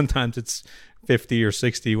 20, sometimes it's 50 or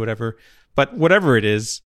 60, whatever. But whatever it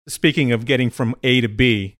is, speaking of getting from A to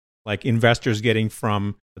B, like investors getting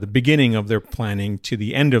from the beginning of their planning to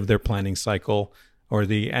the end of their planning cycle or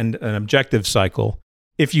the end an objective cycle.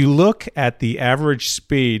 If you look at the average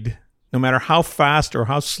speed, no matter how fast or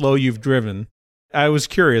how slow you've driven, I was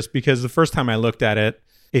curious because the first time I looked at it,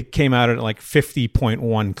 it came out at like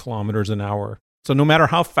 50.1 kilometers an hour. So no matter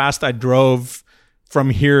how fast I drove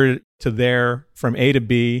from here to there, from A to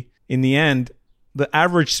B, in the end, the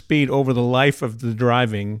average speed over the life of the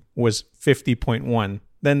driving was 50.1.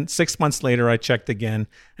 Then 6 months later, I checked again,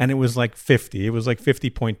 and it was like 50. It was like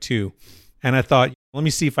 50.2. And I thought, let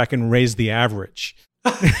me see if I can raise the average.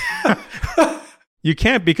 You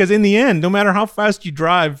can't, because in the end, no matter how fast you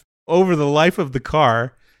drive over the life of the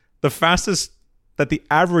car, the fastest that the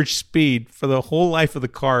average speed for the whole life of the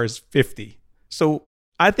car is 50. So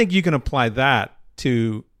I think you can apply that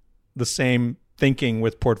to the same thinking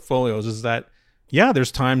with portfolios, is that, yeah,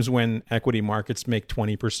 there's times when equity markets make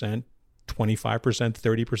 20%, 25%,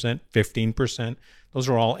 30%, 15%. Those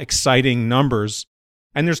are all exciting numbers.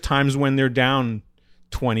 And there's times when they're down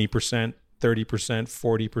 20%, 30%,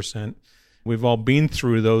 40%. We've all been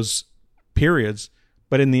through those periods.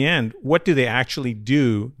 But in the end, what do they actually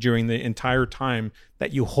do during the entire time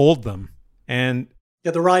that you hold them? And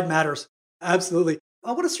yeah, the ride matters. Absolutely.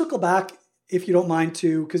 I want to circle back, if you don't mind,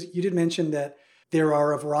 too, because you did mention that there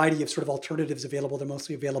are a variety of sort of alternatives available. They're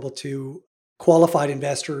mostly available to qualified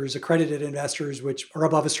investors, accredited investors, which are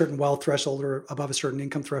above a certain wealth threshold or above a certain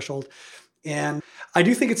income threshold. And I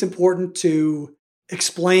do think it's important to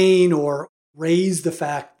explain or raise the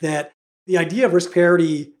fact that the idea of risk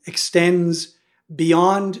parity extends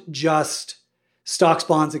beyond just stocks,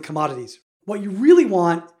 bonds, and commodities. What you really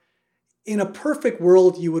want, in a perfect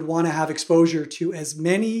world, you would want to have exposure to as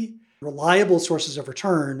many reliable sources of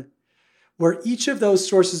return, where each of those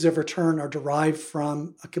sources of return are derived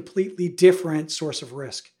from a completely different source of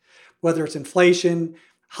risk, whether it's inflation,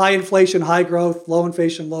 high growth, low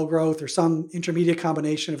inflation, low growth, or some intermediate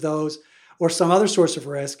combination of those, or some other source of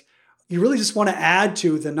risk. You really just want to add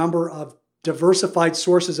to the number of diversified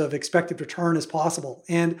sources of expected return as possible.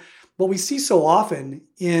 And what we see so often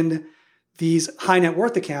in these high net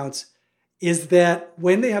worth accounts is that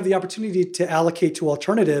when they have the opportunity to allocate to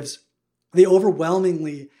alternatives, they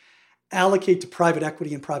overwhelmingly allocate to private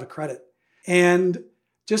equity and private credit. And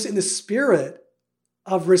just in the spirit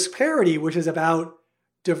of risk parity, which is about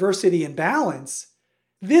diversity and balance,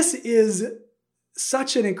 this is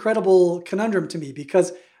such an incredible conundrum to me,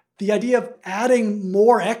 because the idea of adding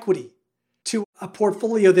more equity to a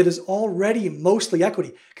portfolio that is already mostly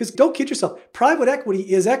equity, because don't kid yourself, private equity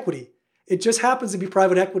is equity. It just happens to be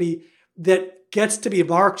private equity that gets to be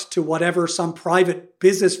marked to whatever some private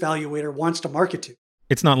business valuator wants to market to.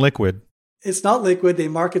 it's not liquid. It's not liquid. They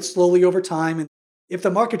market slowly over time. And if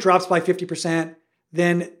the market drops by 50%,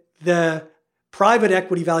 then the private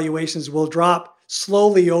equity valuations will drop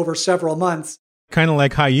slowly over several months. Kind of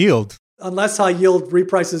like high yield. Unless high yield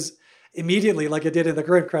reprices immediately like it did in the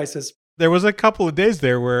current crisis. There was a couple of days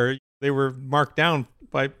there where they were marked down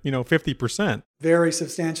by, 50%. Very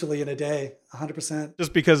substantially in a day, 100%.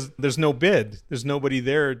 Just because there's no bid. There's nobody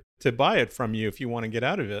there to buy it from you if you want to get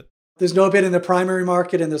out of it. There's no bid in the primary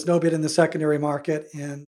market and there's no bid in the secondary market,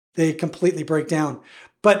 and they completely break down.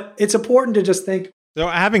 But it's important to just think, so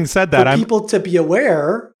having said that, for people to be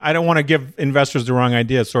aware. I don't want to give investors the wrong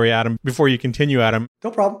idea. Sorry, Adam. Before you continue, Adam.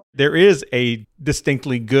 No problem. There is a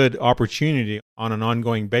distinctly good opportunity on an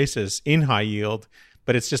ongoing basis in high yield,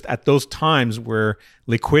 but it's just at those times where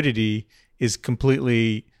liquidity is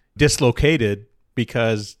completely dislocated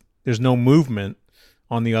because there's no movement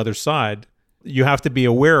on the other side. You have to be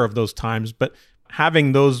aware of those times, but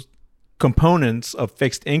having those components of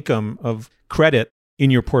fixed income, of credit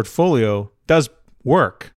in your portfolio does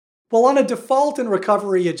work. Well, on a default and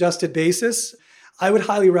recovery adjusted basis, I would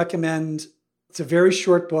highly recommend, it's a very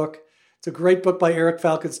short book. It's a great book by Eric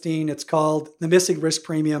Falkenstein. It's called The Missing Risk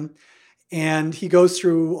Premium. And he goes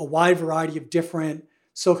through a wide variety of different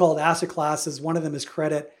so-called asset classes. One of them is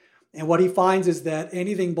credit. And what he finds is that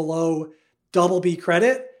anything below BB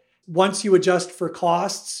credit, once you adjust for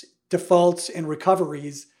costs, defaults, and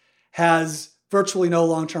recoveries, has virtually no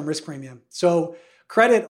long-term risk premium. So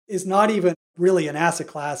credit is not even really an asset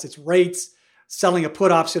class. It's rates, selling a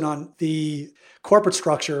put option on the corporate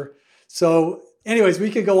structure. So anyways,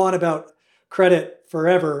 we could go on about credit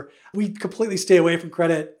forever. We completely stay away from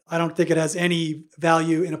credit. I don't think it has any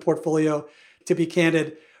value in a portfolio, to be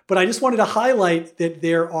candid. But I just wanted to highlight that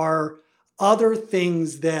there are other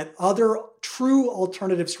things, that other true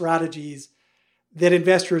alternative strategies that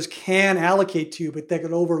investors can allocate to, but that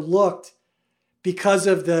get overlooked because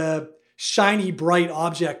of the shiny, bright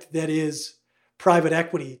object that is private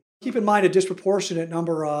equity. Keep in mind, a disproportionate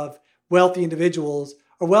number of wealthy individuals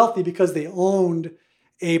are wealthy because they owned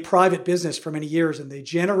a private business for many years and they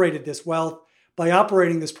generated this wealth by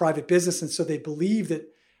operating this private business. And so they believe that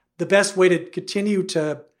the best way to continue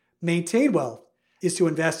to maintain wealth is to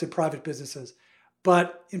invest in private businesses.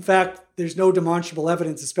 But in fact, there's no demonstrable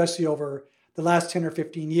evidence, especially over the last 10 or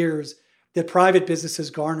 15 years, that private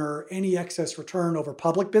businesses garner any excess return over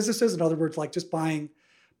public businesses. In other words, like just buying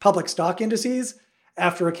public stock indices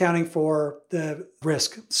after accounting for the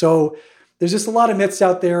risk. So there's just a lot of myths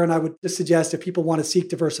out there. And I would just suggest, if people want to seek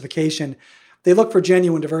diversification, they look for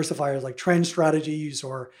genuine diversifiers like trend strategies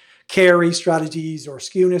or carry strategies or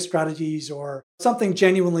skewness strategies, or something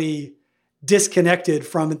genuinely disconnected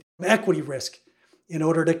from equity risk, in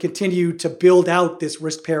order to continue to build out this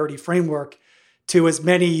risk parity framework to as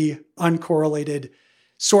many uncorrelated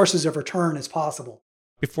sources of return as possible.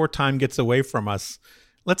 Before time gets away from us,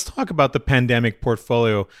 let's talk about the pandemic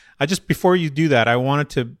portfolio. Before you do that, I wanted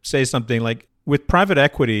to say something like, with private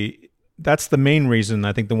equity, that's the main reason,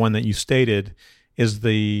 I think the one that you stated is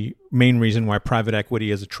the main reason why private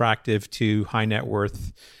equity is attractive to high net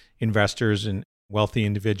worth investors and wealthy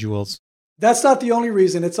individuals. That's not the only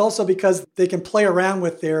reason. It's also because they can play around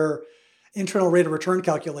with their internal rate of return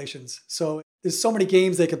calculations. So there's so many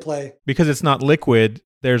games they could play. Because it's not liquid,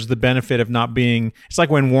 there's the benefit of not being, it's like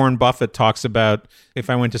when Warren Buffett talks about, if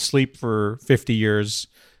I went to sleep for 50 years,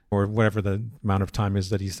 or whatever the amount of time is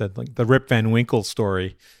that he said, like the Rip Van Winkle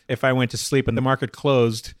story. If I went to sleep and the market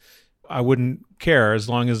closed, I wouldn't care as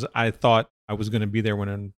long as I thought I was going to be there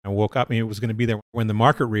when I woke up. I mean, it was going to be there when the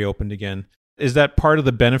market reopened again. Is that part of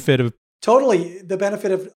the benefit of? Totally. The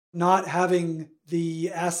benefit of not having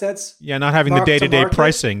the assets. Yeah, not having the day-to-day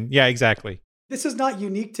pricing. Yeah, exactly. This is not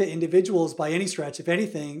unique to individuals by any stretch. If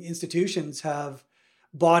anything, institutions have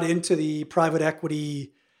bought into the private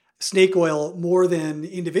equity snake oil more than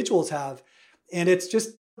individuals have. And it's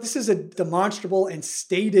just, this is a demonstrable and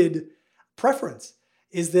stated preference,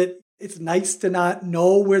 is that it's nice to not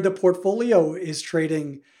know where the portfolio is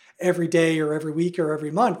trading every day or every week or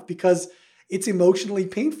every month, because it's emotionally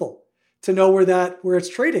painful to know where it's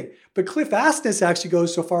trading. But Cliff Asness actually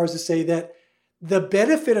goes so far as to say that the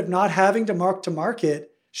benefit of not having to mark to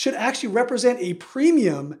market should actually represent a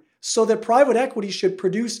premium, so that private equity should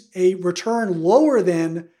produce a return lower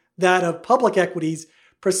than that of public equities,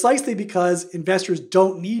 precisely because investors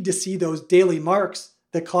don't need to see those daily marks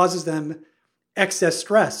that causes them excess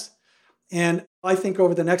stress. And I think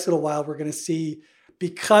over the next little while, we're going to see,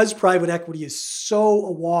 because private equity is so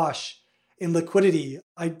awash in liquidity.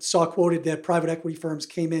 I saw quoted that private equity firms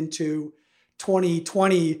came into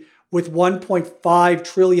 2020 with $1.5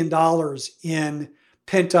 trillion in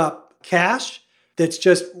pent up cash that's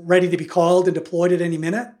just ready to be called and deployed at any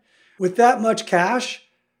minute. With that much cash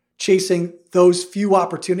chasing those few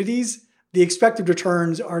opportunities, the expected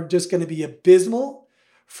returns are just going to be abysmal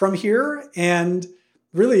from here. And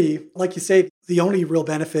really, like you say, the only real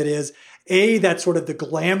benefit is that sort of the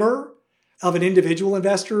glamour of an individual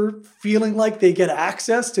investor feeling like they get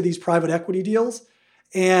access to these private equity deals,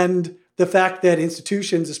 and the fact that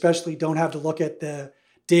institutions especially don't have to look at the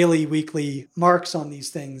daily, weekly marks on these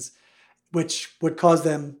things, which would cause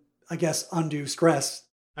them, I guess, undue stress.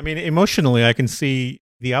 I mean, emotionally, I can see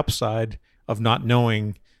the upside of not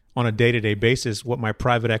knowing on a day-to-day basis what my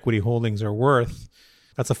private equity holdings are worth.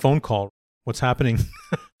 That's a phone call. What's happening?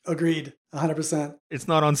 Agreed. 100%. It's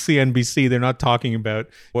not on CNBC. They're not talking about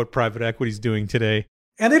what private equity is doing today.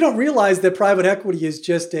 And they don't realize that private equity is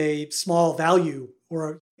just a small value,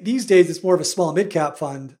 or these days it's more of a small mid-cap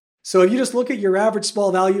fund. So if you just look at your average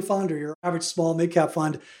small value fund or your average small mid-cap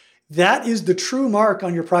fund, that is the true mark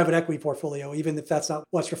on your private equity portfolio, even if that's not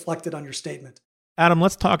what's reflected on your statement. Adam,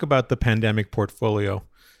 let's talk about the pandemic portfolio.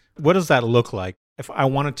 What does that look like? If I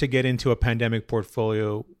wanted to get into a pandemic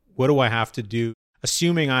portfolio, what do I have to do?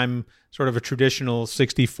 Assuming I'm sort of a traditional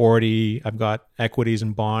 60-40, I've got equities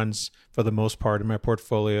and bonds for the most part in my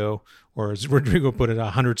portfolio, or as Rodrigo put it,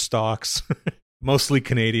 100 stocks, mostly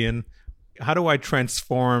Canadian. How do I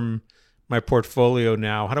transform my portfolio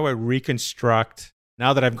now? How do I reconstruct,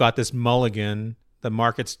 now that I've got this mulligan, the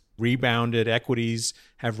market's rebounded, equities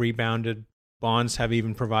have rebounded, bonds have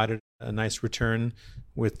even provided a nice return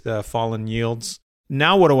with fallen yields.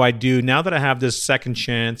 Now what do I do? Now that I have this second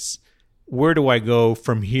chance, where do I go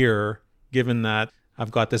from here, given that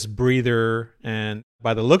I've got this breather and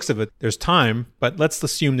by the looks of it, there's time, but let's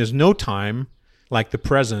assume there's no time like the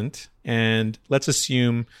present. And let's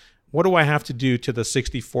assume, what do I have to do to the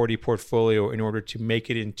 60-40 portfolio in order to make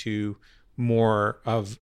it into more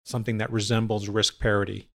of something that resembles risk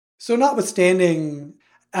parity? So notwithstanding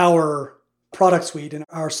our product suite and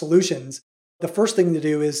our solutions, the first thing to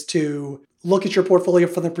do is to look at your portfolio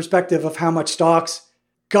from the perspective of how much stocks,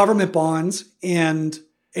 government bonds, and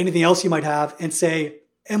anything else you might have, and say,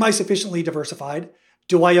 am I sufficiently diversified?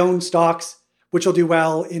 Do I own stocks which will do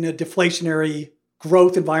well in a deflationary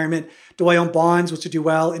growth environment? Do I own bonds which will do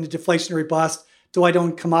well in a deflationary bust? Do I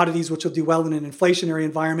own commodities which will do well in an inflationary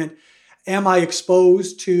environment? Am I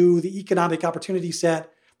exposed to the economic opportunity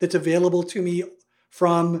set that's available to me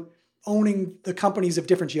from owning the companies of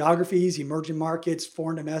different geographies, emerging markets,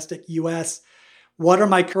 foreign domestic, US? What are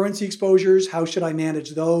my currency exposures? How should I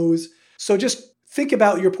manage those? So just think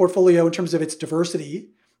about your portfolio in terms of its diversity,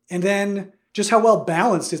 and then just how well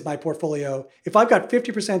balanced is my portfolio. If I've got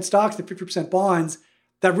 50% stocks and 50% bonds,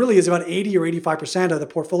 that really is about 80 or 85% of the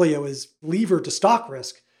portfolio is levered to stock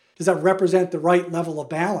risk. Does that represent the right level of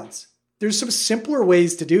balance? There's some simpler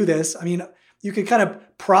ways to do this. I mean, you can kind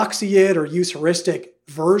of proxy it or use heuristic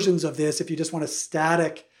versions of this if you just want a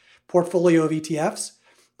static portfolio of ETFs.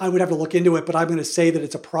 I would have to look into it, but I'm going to say that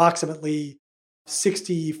it's approximately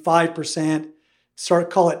 65%,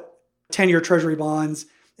 call it 10-year treasury bonds,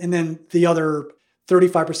 and then the other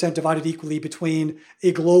 35% divided equally between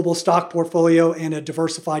a global stock portfolio and a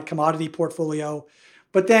diversified commodity portfolio.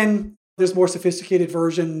 But then there's more sophisticated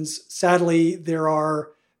versions. Sadly, there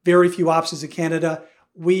are very few options in Canada.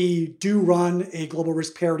 We do run a global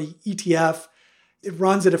risk parity ETF. It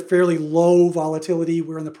runs at a fairly low volatility.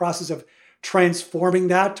 We're in the process of transforming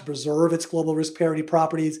that to preserve its global risk parity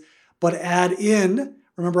properties, but add in,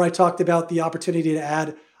 remember I talked about the opportunity to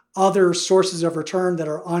add other sources of return that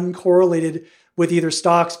are uncorrelated with either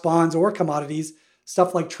stocks, bonds, or commodities,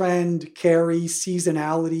 stuff like trend, carry,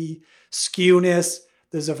 seasonality, skewness.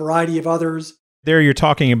 There's a variety of others. There you're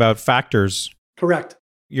talking about factors. Correct.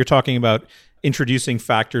 You're talking about introducing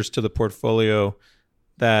factors to the portfolio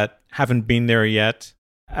that haven't been there yet.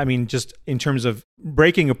 I mean, just in terms of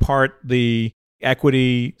breaking apart the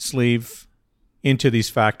equity sleeve into these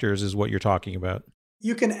factors is what you're talking about.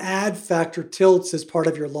 You can add factor tilts as part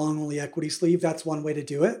of your long-only equity sleeve. That's one way to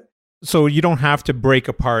do it. So you don't have to break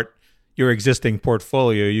apart your existing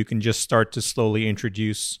portfolio. You can just start to slowly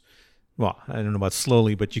introduce, well, I don't know about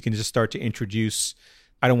slowly, but you can just start to introduce,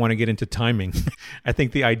 I don't want to get into timing. I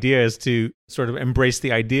think the idea is to sort of embrace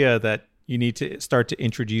the idea that you need to start to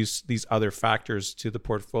introduce these other factors to the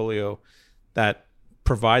portfolio that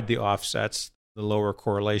provide the offsets, the lower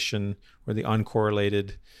correlation or the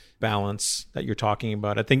uncorrelated balance that you're talking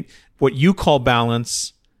about. I think what you call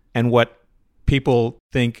balance and what people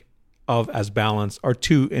think of as balance are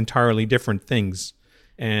two entirely different things.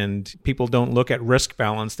 And people don't look at risk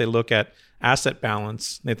balance. They look at asset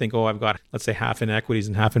balance. They think, oh, I've got, let's say, half in equities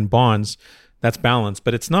and half in bonds. That's balance.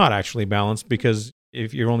 But it's not actually balance, because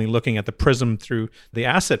if you're only looking at the prism through the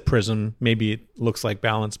asset prism, maybe it looks like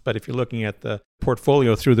balance. But if you're looking at the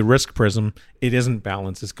portfolio through the risk prism, it isn't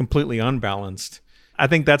balanced. It's completely unbalanced. I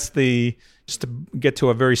think that's just to get to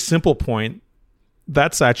a very simple point,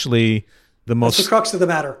 that's actually that's the crux of the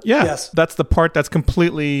matter. Yeah, yes. That's the part that's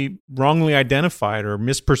completely wrongly identified or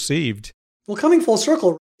misperceived. Well, coming full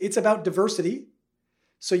circle, it's about diversity.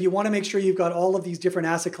 So you want to make sure you've got all of these different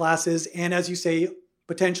asset classes and, as you say,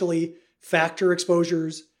 potentially factor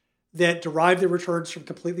exposures that derive their returns from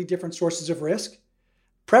completely different sources of risk,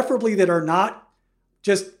 preferably that are not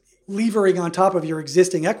just levering on top of your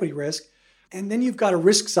existing equity risk. And then you've got to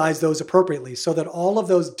risk size those appropriately so that all of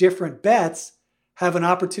those different bets have an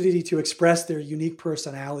opportunity to express their unique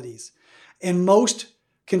personalities. And most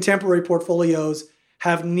contemporary portfolios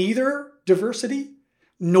have neither diversity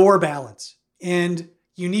nor balance. And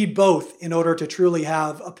you need both in order to truly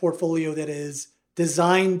have a portfolio that is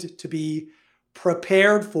designed to be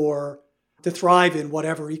prepared to thrive in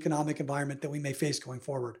whatever economic environment that we may face going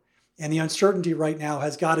forward. And the uncertainty right now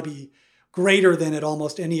has got to be greater than at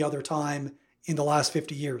almost any other time in the last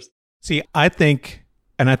 50 years. See, I think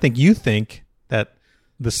you think that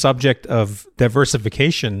the subject of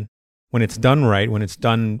diversification, when it's done right, when it's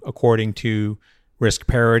done according to risk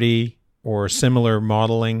parity or similar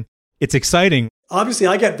modeling, it's exciting. Obviously,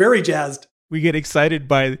 I get very jazzed. We get excited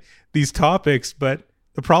by these topics, but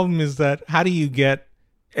the problem is that how do you get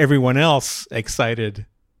everyone else excited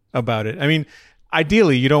about it? I mean,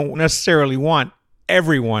 ideally, you don't necessarily want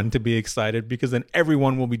everyone to be excited, because then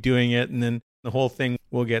everyone will be doing it, and then the whole thing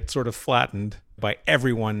will get sort of flattened by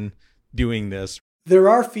everyone doing this. There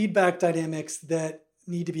are feedback dynamics that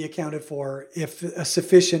need to be accounted for if a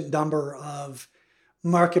sufficient number of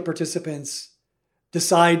market participants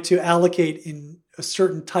decide to allocate in a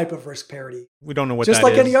certain type of risk parity. We don't know what just that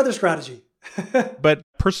like is. Any other strategy. But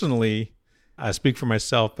personally, I speak for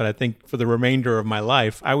myself, but I think for the remainder of my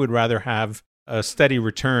life, I would rather have a steady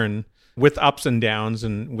return with ups and downs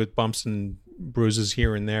and with bumps and bruises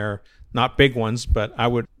here and there. Not big ones, but I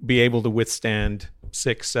would be able to withstand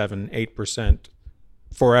 6, 7, 8%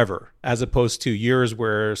 forever, as opposed to years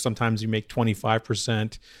where sometimes you make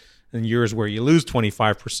 25% and years where you lose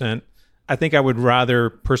 25%. I think I would rather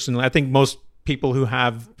personally, I think most people who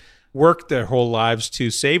have worked their whole lives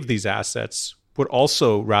to save these assets would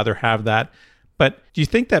also rather have that. But do you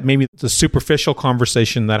think that maybe the superficial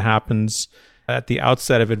conversation that happens at the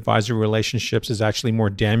outset of advisory relationships is actually more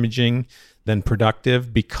damaging than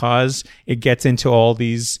productive, because it gets into all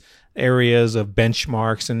these areas of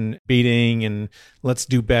benchmarks and beating and let's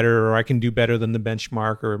do better, or I can do better than the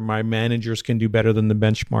benchmark, or my managers can do better than the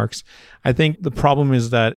benchmarks? I think the problem is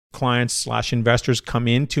that clients/investors come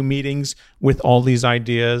into meetings with all these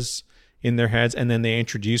ideas in their heads, and then they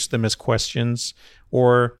introduce them as questions,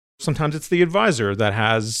 or sometimes it's the advisor that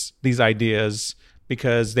has these ideas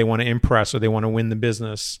because they want to impress or they want to win the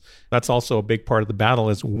business. That's also a big part of the battle,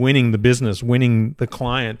 is winning the business, winning the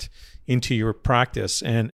client into your practice,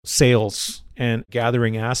 and sales and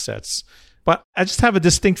gathering assets. But I just have a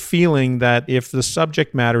distinct feeling that if the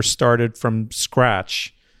subject matter started from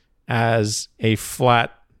scratch as a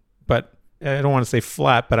flat, but I don't want to say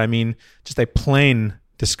flat, but I mean just a plain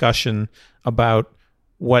discussion about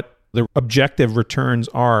what the objective returns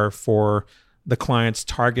are for the client's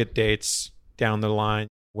target dates down the line,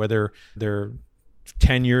 whether they're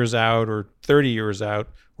 10 years out or 30 years out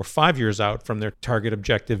or 5 years out from their target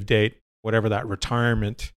objective date, whatever that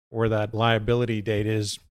retirement or that liability date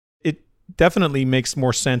is. It definitely makes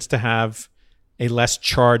more sense to have a less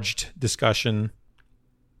charged discussion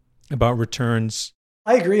about returns.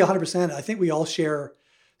 I agree 100%. I think we all share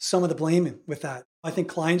some of the blame with that. I think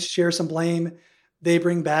clients share some blame. They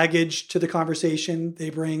bring baggage to the conversation. They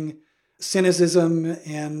bring cynicism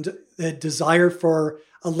and a desire for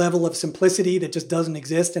a level of simplicity that just doesn't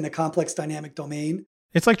exist in a complex dynamic domain.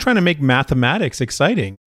 It's like trying to make mathematics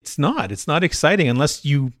exciting. It's not exciting unless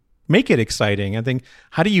you make it exciting. I think,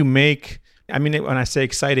 how do you make, when I say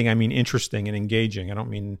exciting, I mean interesting and engaging. I don't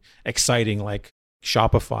mean exciting like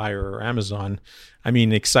Shopify or Amazon. I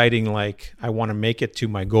mean exciting like I want to make it to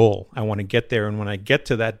my goal. I want to get there. And when I get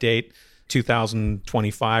to that date,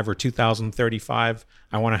 2025 or 2035,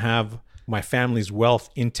 I want to have my family's wealth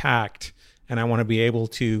intact. And I want to be able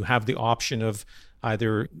to have the option of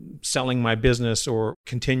either selling my business or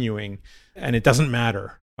continuing. And it doesn't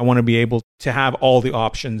matter. I want to be able to have all the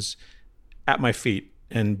options at my feet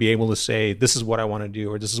and be able to say, this is what I want to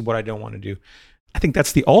do, or this is what I don't want to do. I think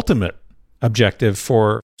that's the ultimate objective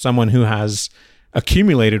for someone who has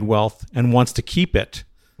accumulated wealth and wants to keep it.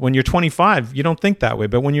 When you're 25, you don't think that way.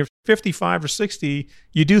 But when you're 55 or 60,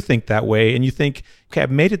 you do think that way. And you think, okay,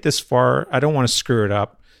 I've made it this far. I don't want to screw it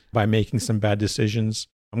up by making some bad decisions.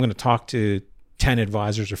 I'm going to talk to 10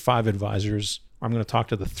 advisors or 5 advisors. Or I'm going to talk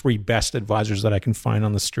to the 3 best advisors that I can find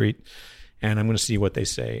on the street. And I'm going to see what they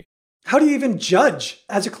say. How do you even judge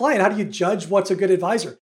as a client? How do you judge what's a good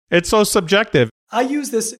advisor? It's so subjective. I use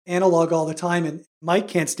this analog all the time, and Mike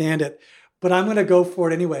can't stand it, but I'm going to go for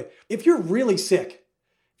it anyway. If you're really sick,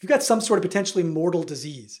 if you've got some sort of potentially mortal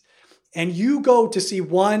disease, and you go to see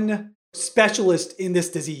one specialist in this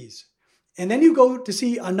disease, and then you go to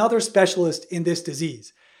see another specialist in this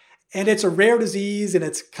disease, and it's a rare disease and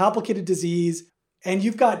it's a complicated disease, and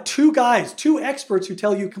you've got 2 guys, 2 experts who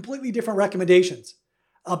tell you completely different recommendations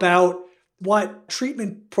about what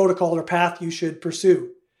treatment protocol or path you should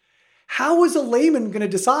pursue. How is a layman going to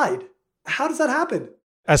decide? How does that happen?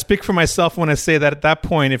 I speak for myself when I say that at that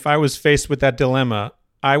point, if I was faced with that dilemma,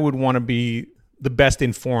 I would want to be the best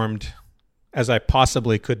informed as I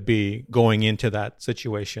possibly could be going into that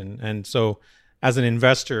situation. And so as an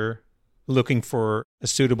investor looking for a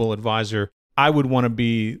suitable advisor, I would want to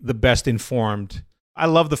be the best informed. I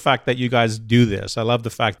love the fact that you guys do this. I love the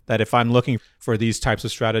fact that if I'm looking for these types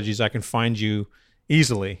of strategies, I can find you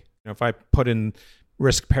easily. If I put in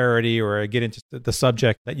risk parity or I get into the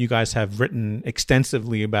subject that you guys have written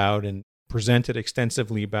extensively about and presented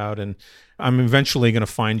extensively about, and I'm eventually going to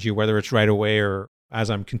find you, whether it's right away or as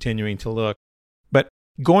I'm continuing to look. But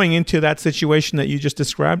going into that situation that you just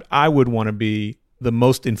described, I would want to be the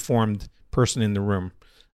most informed person in the room.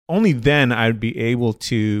 Only then I'd be able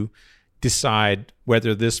to decide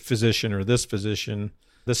whether this physician or this physician,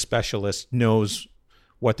 this specialist knows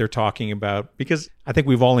what they're talking about. Because I think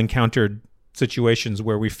we've all encountered situations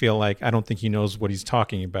where we feel like, I don't think he knows what he's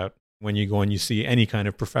talking about when you go and you see any kind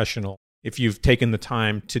of professional, if you've taken the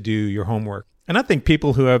time to do your homework. And I think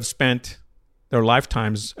people who have spent their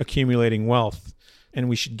lifetimes accumulating wealth, and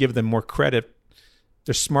we should give them more credit,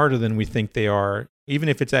 they're smarter than we think they are. Even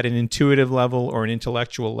if it's at an intuitive level or an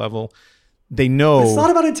intellectual level, they know. It's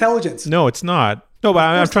not about intelligence. No, it's not. No, but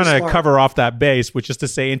I'm trying to cover off that base, which is to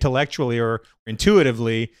say intellectually or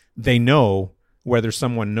intuitively, they know whether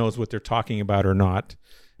someone knows what they're talking about or not.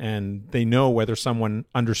 And they know whether someone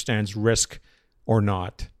understands risk or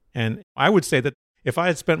not. And I would say that if I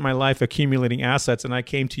had spent my life accumulating assets and I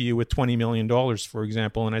came to you with $20 million, for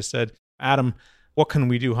example, and I said, Adam, what can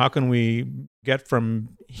we do? How can we get from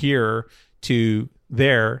here to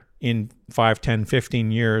there in 5, 10,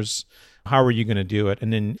 15 years? How are you going to do it?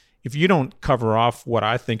 And then if you don't cover off what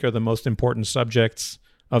I think are the most important subjects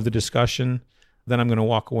of the discussion, then I'm going to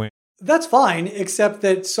walk away. That's fine, except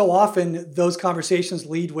that so often those conversations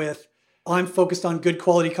lead with, I'm focused on good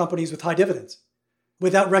quality companies with high dividends,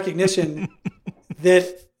 without recognition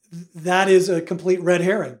that is a complete red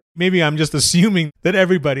herring. Maybe I'm just assuming that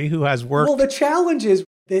everybody who has worked... Well, the challenge is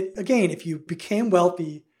that, again, if you became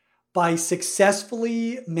wealthy by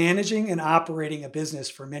successfully managing and operating a business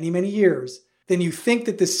for many, many years, then you think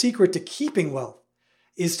that the secret to keeping wealth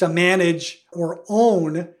is to manage or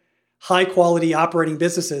own high quality operating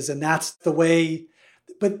businesses. And that's the way,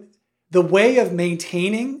 but the way of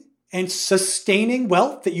maintaining and sustaining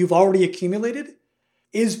wealth that you've already accumulated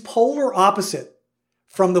is polar opposite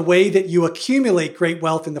from the way that you accumulate great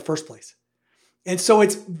wealth in the first place. And so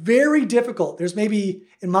it's very difficult. There's maybe,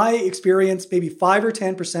 in my experience, maybe 5 or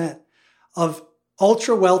 10% of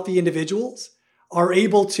ultra wealthy individuals are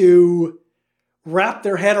able to wrap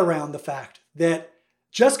their head around the fact that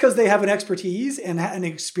just because they have an expertise and an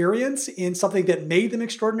experience in something that made them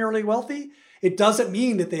extraordinarily wealthy, it doesn't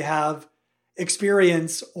mean that they have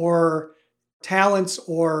experience or talents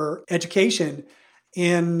or education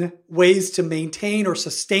in ways to maintain or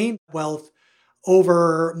sustain wealth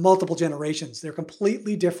over multiple generations. They're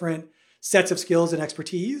completely different sets of skills and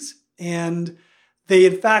expertise, and they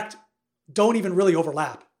in fact don't even really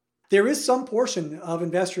overlap. There is some portion of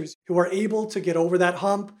investors who are able to get over that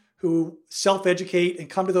hump, who self-educate and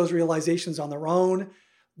come to those realizations on their own.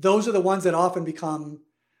 Those are the ones that often become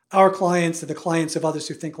our clients and the clients of others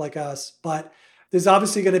who think like us. But there's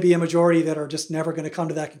obviously going to be a majority that are just never going to come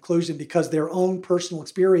to that conclusion because their own personal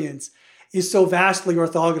experience is so vastly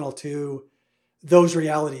orthogonal to those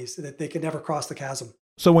realities that they can never cross the chasm.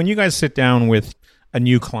 So when you guys sit down with a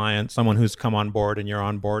new client, someone who's come on board and you're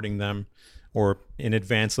onboarding them, or in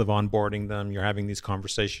advance of onboarding them, you're having these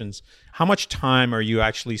conversations, how much time are you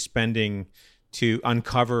actually spending to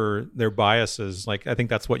uncover their biases? Like, I think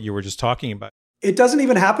that's what you were just talking about. It doesn't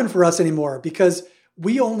even happen for us anymore because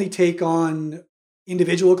we only take on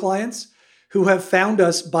individual clients who have found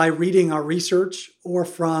us by reading our research or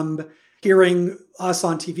from hearing us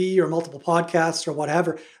on TV or multiple podcasts or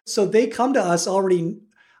whatever. So they come to us already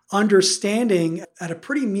understanding at a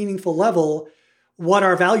pretty meaningful level what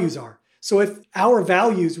our values are. So if our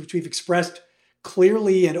values, which we've expressed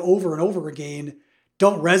clearly and over again,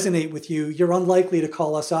 don't resonate with you, you're unlikely to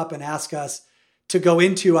call us up and ask us to go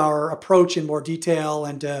into our approach in more detail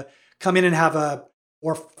and to come in and have a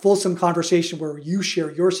more fulsome conversation where you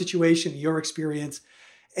share your situation, your experience,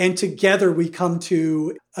 and together we come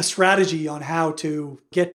to a strategy on how to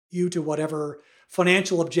get you to whatever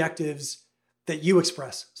financial objectives that you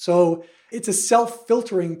express. So it's a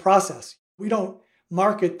self-filtering process. We don't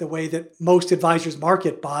market the way that most advisors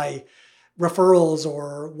market by referrals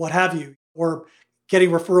or what have you, or getting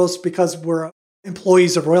referrals because we're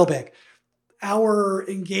employees of Royal Bank. Our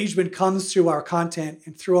engagement comes through our content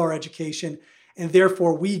and through our education, and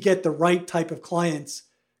therefore we get the right type of clients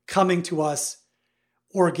coming to us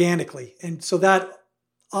organically. And so that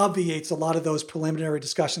obviates a lot of those preliminary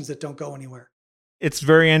discussions that don't go anywhere. It's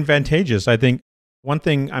very advantageous. I think one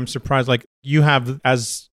thing I'm surprised, like you have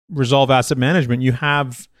as Resolve Asset Management, you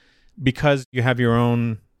have, because you have your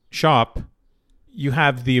own shop, you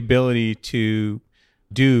have the ability to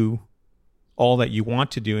do all that you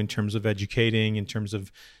want to do in terms of educating, in terms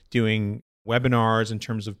of doing webinars, in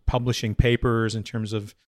terms of publishing papers, in terms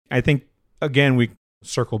of, I think, again, we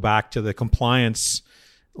circle back to the compliance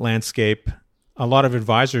landscape. A lot of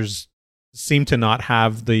advisors seem to not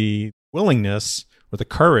have the willingness or the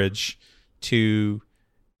courage to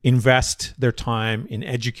invest their time in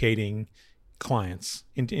educating clients,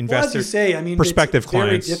 into investors, as you say, I mean, prospective it's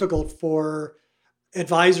clients. Very difficult for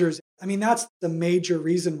advisors. I mean, that's the major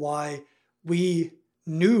reason why we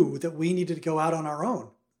knew that we needed to go out on our own.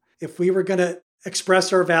 If we were going to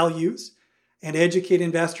express our values and educate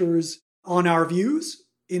investors on our views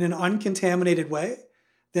in an uncontaminated way,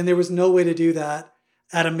 then there was no way to do that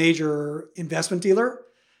at a major investment dealer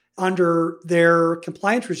under their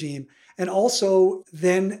compliance regime. And also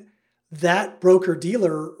then that broker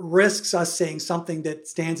dealer risks us saying something that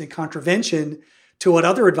stands in contravention to what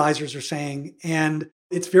other advisors are saying. And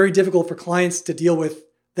it's very difficult for clients to deal with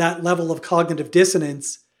that level of cognitive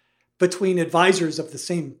dissonance between advisors of the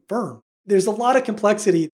same firm. There's a lot of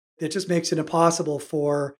complexity that just makes it impossible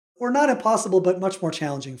for, or not impossible, but much more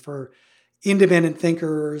challenging for independent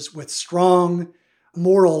thinkers with strong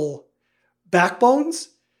moral backbones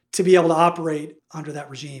to be able to operate under that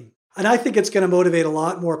regime. And I think it's going to motivate a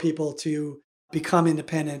lot more people to become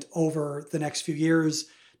independent over the next few years,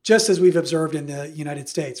 just as we've observed in the United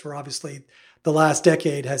States, where obviously the last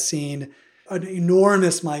decade has seen an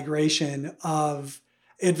enormous migration of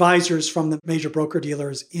advisors from the major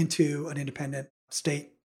broker-dealers into an independent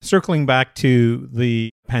state. Circling back to the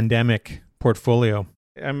pandemic portfolio,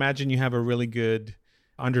 I imagine you have a really good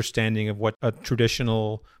understanding of what a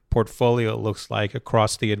traditional portfolio looks like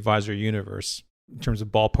across the advisor universe in terms of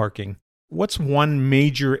ballparking. What's one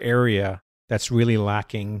major area that's really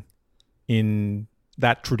lacking in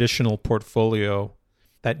that traditional portfolio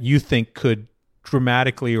that you think could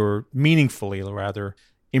dramatically or meaningfully, rather,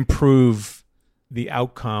 improve the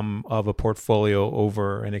outcome of a portfolio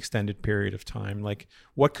over an extended period of time? Like,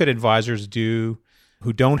 what could advisors do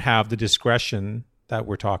who don't have the discretion that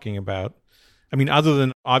we're talking about? I mean, other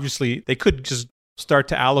than obviously they could just start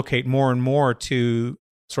to allocate more and more to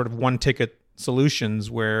sort of one-ticket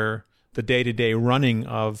solutions where the day-to-day running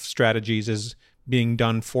of strategies is being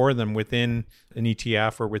done for them within an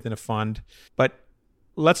ETF or within a fund. But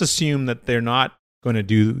let's assume that they're not going to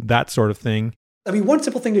do that sort of thing. I mean, one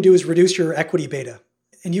simple thing to do is reduce your equity beta.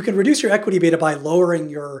 And you can reduce your equity beta by lowering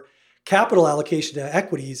your capital allocation to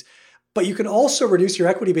equities, but you can also reduce your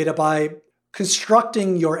equity beta by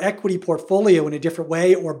constructing your equity portfolio in a different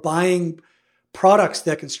way or buying products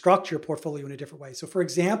that construct your portfolio in a different way. So for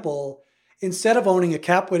example, instead of owning a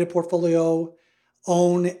cap-weighted portfolio,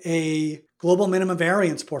 own a global minimum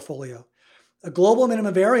variance portfolio. A global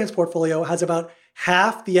minimum variance portfolio has about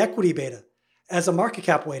half the equity beta as a market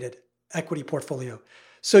cap weighted equity portfolio.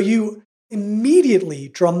 So you immediately,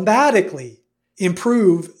 dramatically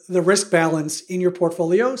improve the risk balance in your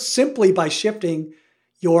portfolio simply by shifting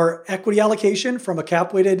your equity allocation from a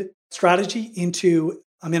cap weighted strategy into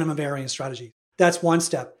a minimum variance strategy. That's one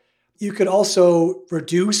step. You could also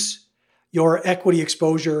reduce your equity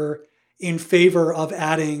exposure in favor of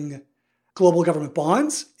adding global government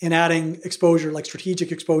bonds and adding exposure, like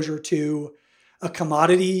strategic exposure, to a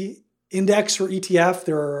commodity index or ETF.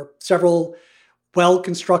 There are several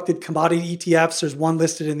well-constructed commodity ETFs. There's one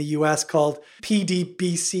listed in the US called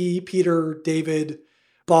PDBC, Peter, David,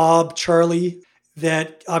 Bob, Charlie,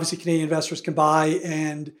 that obviously Canadian investors can buy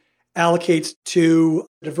and allocates to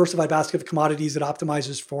a diversified basket of commodities that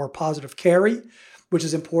optimizes for positive carry, which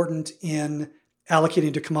is important in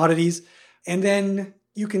allocating to commodities. And then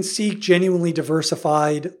you can seek genuinely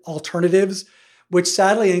diversified alternatives, which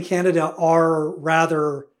sadly in Canada are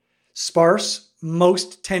rather sparse.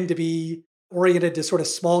 Most tend to be oriented to sort of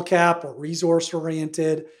small cap or resource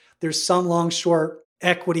oriented. There's some long short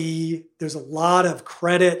equity. There's a lot of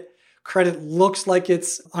credit. Credit looks like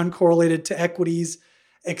it's uncorrelated to equities,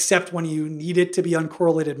 except when you need it to be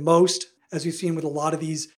uncorrelated most, as we've seen with a lot of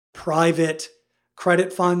these private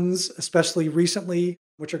credit funds, especially recently,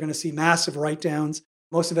 which are going to see massive write-downs.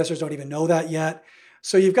 Most investors don't even know that yet.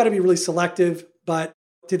 So you've got to be really selective, but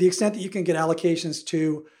to the extent that you can get allocations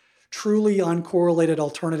to truly uncorrelated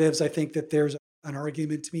alternatives, I think that there's an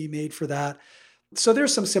argument to be made for that. So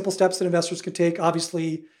there's some simple steps that investors can take.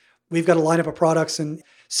 Obviously, we've got a lineup of products and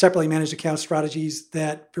separately managed account strategies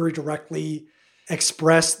that very directly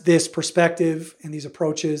express this perspective and these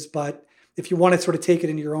approaches. But if you want to sort of take it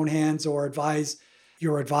into your own hands or advise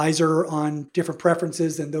your advisor on different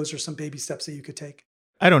preferences, then those are some baby steps that you could take.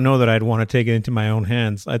 I don't know that I'd want to take it into my own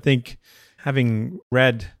hands. I think having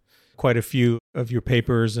read quite a few of your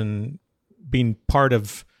papers and been part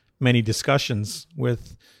of many discussions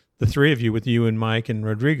with the three of you, with you and Mike and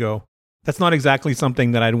Rodrigo, that's not exactly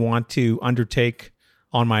something that I'd want to undertake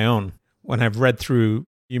on my own. When I've read through,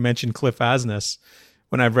 you mentioned Cliff Asness,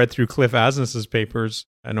 when I've read through Cliff Asness's papers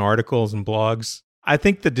and articles and blogs, I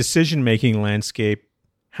think the decision-making landscape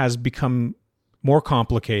has become more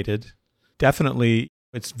complicated. Definitely,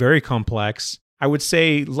 it's very complex. I would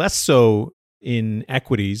say less so in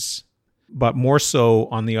equities, but more so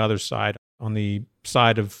on the other side, on the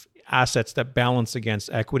side of assets that balance against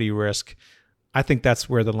equity risk. I think that's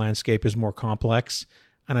where the landscape is more complex.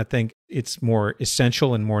 And I think it's more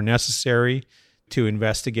essential and more necessary to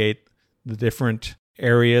investigate the different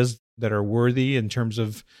areas that are worthy in terms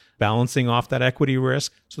of balancing off that equity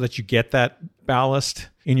risk so that you get that ballast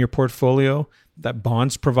in your portfolio that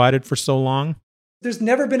bonds provided for so long. There's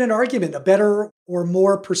never been an argument, a better or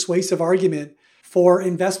more persuasive argument for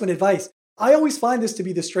investment advice. I always find this to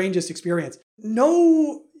be the strangest experience.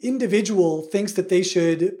 No individual thinks that they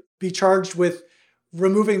should be charged with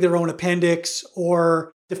removing their own appendix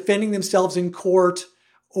or defending themselves in court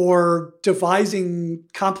or devising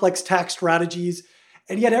complex tax strategies.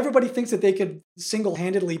 And yet everybody thinks that they could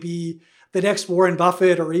single-handedly be the next Warren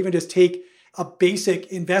Buffett or even just take a basic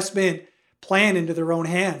investment plan into their own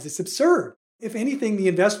hands. It's absurd. If anything, the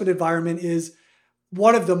investment environment is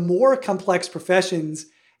one of the more complex professions,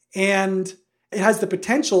 and it has the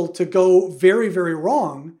potential to go very, very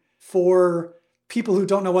wrong for people who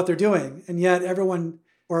don't know what they're doing. And yet everyone,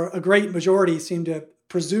 or a great majority, seem to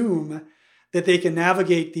presume that they can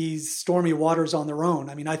navigate these stormy waters on their own.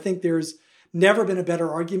 I mean, I think there's never been a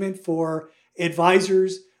better argument for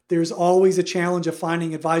advisors. There's always a challenge of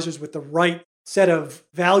finding advisors with the right set of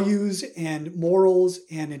values and morals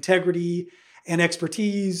and integrity and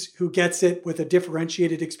expertise who gets it with a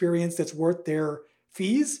differentiated experience that's worth their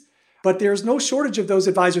fees. But there's no shortage of those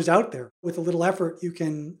advisors out there. With a little effort, you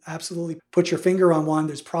can absolutely put your finger on one.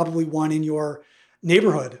 There's probably one in your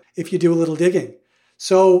neighborhood if you do a little digging.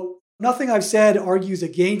 So nothing I've said argues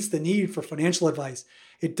against the need for financial advice.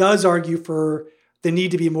 It does argue for the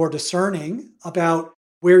need to be more discerning about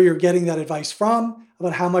where you're getting that advice from,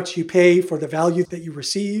 about how much you pay for the value that you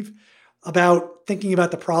receive, about thinking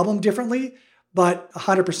about the problem differently. But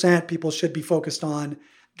 100% people should be focused on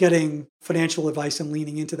getting financial advice and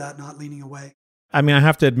leaning into that, not leaning away. I mean, I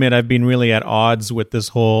have to admit, I've been really at odds with this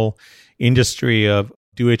whole industry of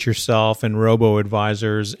do-it-yourself and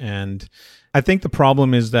robo-advisors. And I think the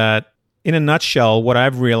problem is that, in a nutshell, what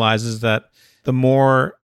I've realized is that the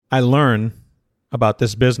more I learn about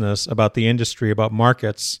this business, about the industry, about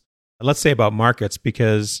markets, let's say about markets,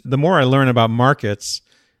 because the more I learn about markets,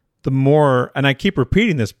 the more, and I keep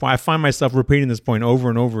repeating this point, I find myself repeating this point over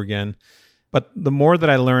and over again, but the more that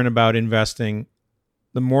I learn about investing,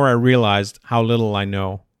 the more I realized how little I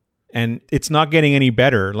know. And it's not getting any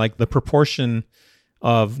better. Like, the proportion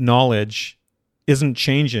of knowledge isn't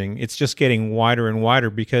changing. It's just getting wider and wider,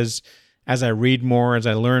 because as I read more, as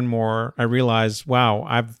I learn more, I realize, wow,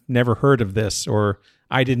 I've never heard of this, or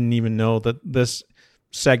I didn't even know that this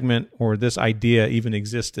segment or this idea even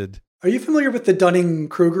existed. Are you familiar with the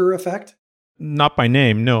Dunning-Kruger effect? Not by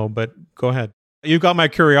name, no, but go ahead. You got my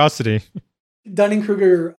curiosity.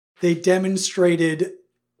 Dunning-Kruger, they demonstrated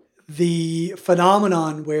the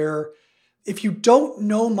phenomenon where if you don't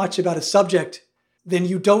know much about a subject, then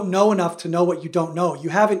you don't know enough to know what you don't know. You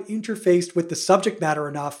haven't interfaced with the subject matter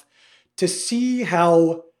enough to see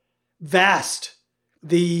how vast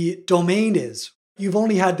the domain is. You've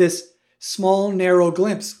only had this small, narrow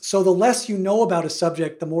glimpse. So the less you know about a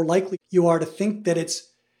subject, the more likely you are to think that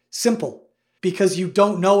it's simple, because you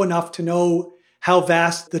don't know enough to know how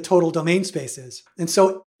vast the total domain space is. And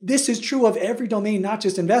so this is true of every domain, not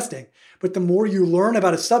just investing. But the more you learn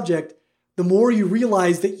about a subject, the more you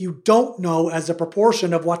realize that you don't know as a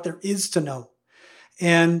proportion of what there is to know.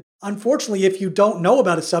 And unfortunately, if you don't know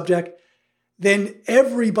about a subject, then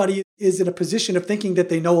everybody is in a position of thinking that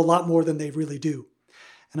they know a lot more than they really do.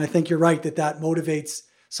 And I think you're right that motivates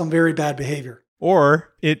some very bad behavior.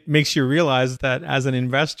 Or it makes you realize that as an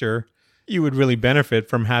investor, you would really benefit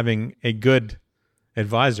from having a good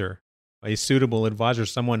advisor, a suitable advisor,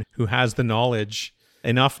 someone who has the knowledge,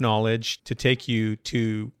 enough knowledge to take you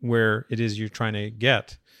to where it is you're trying to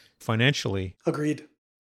get financially. Agreed.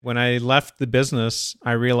 When I left the business,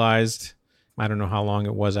 I realized, I don't know how long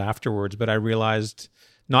it was afterwards, but I realized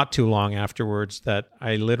not too long afterwards that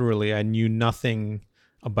I knew nothing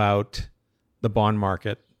about the bond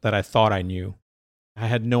market that I thought I knew. I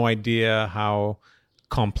had no idea how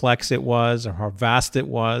complex it was or how vast it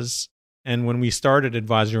was. And when we started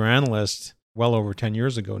Advisor Analyst, well over 10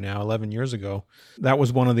 years ago now, 11 years ago, that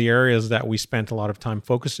was one of the areas that we spent a lot of time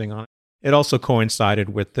focusing on. It also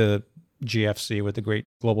coincided with the GFC, with the Great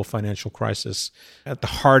Global Financial Crisis. At the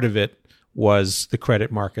heart of it was the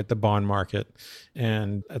credit market, the bond market.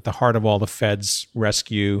 And at the heart of all the Fed's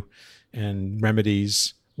rescue and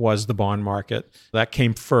remedies was the bond market. That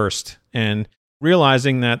came first. And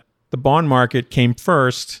realizing that the bond market came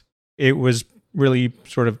first, it was really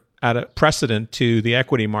sort of at a precedent to the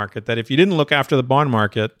equity market, that if you didn't look after the bond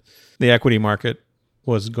market, the equity market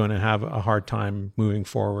was going to have a hard time moving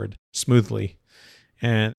forward smoothly.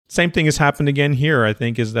 And same thing has happened again here, I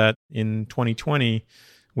think, is that in 2020,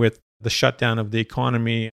 with the shutdown of the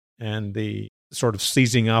economy and the sort of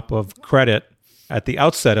seizing up of credit at the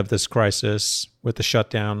outset of this crisis, with the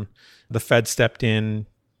shutdown, the Fed stepped in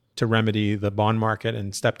to remedy the bond market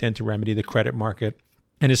and stepped in to remedy the credit market,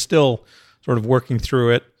 and is still sort of working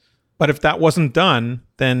through it. But if that wasn't done,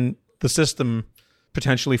 then the system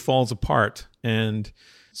potentially falls apart. And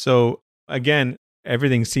so, again,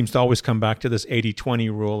 everything seems to always come back to this 80-20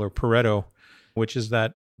 rule, or Pareto, which is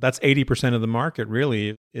that's 80% of the market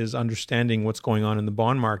really is understanding what's going on in the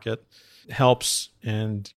bond market helps.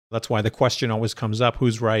 And that's why the question always comes up,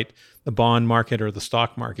 who's right, the bond market or the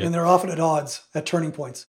stock market? And they're often at odds, at turning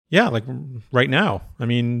points. Yeah, like right now. I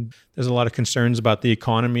mean, there's a lot of concerns about the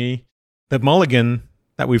economy. The mulligan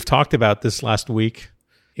that we've talked about this last week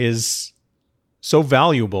is so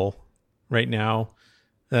valuable right now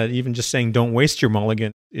that even just saying don't waste your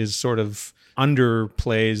mulligan is sort of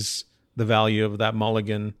underplays the value of that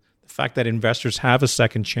mulligan. The fact that investors have a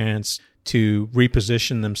second chance to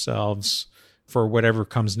reposition themselves for whatever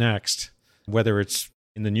comes next, whether it's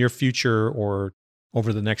in the near future or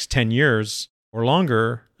over the next 10 years or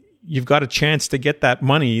longer, you've got a chance to get that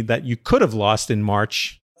money that you could have lost in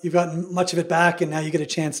March. You've gotten much of it back, and now you get a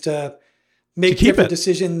chance to make different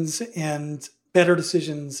decisions and better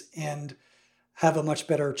decisions and have a much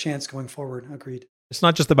better chance going forward. Agreed. It's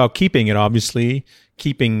not just about keeping it, obviously,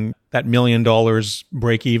 keeping that $1 million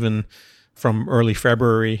break even from early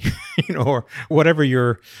February, or whatever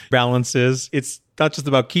your balance is. It's not just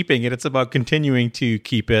about keeping it, it's about continuing to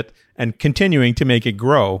keep it and continuing to make it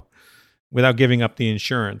grow without giving up the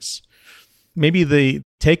insurance. Maybe the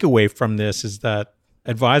takeaway from this is that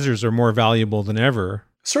advisors are more valuable than ever.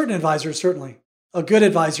 Certain advisors, certainly. A good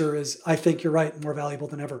advisor is, I think you're right, more valuable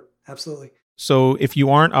than ever. Absolutely. So if you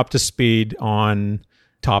aren't up to speed on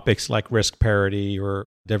topics like risk parity or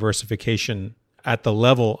diversification at the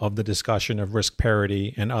level of the discussion of risk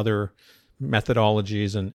parity and other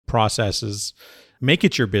methodologies and processes, make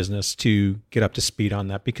it your business to get up to speed on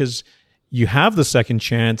that, because you have the second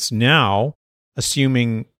chance now,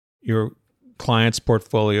 assuming your clients'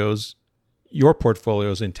 portfolios, your portfolio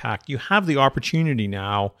is intact. You have the opportunity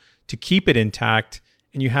now to keep it intact,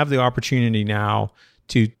 and you have the opportunity now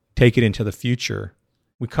to take it into the future.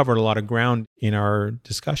 We covered a lot of ground in our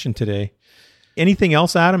discussion today. Anything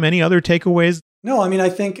else, Adam? Any other takeaways? No, I mean, I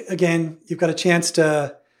think, again, you've got a chance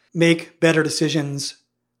to make better decisions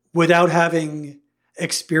without having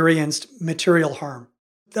experienced material harm.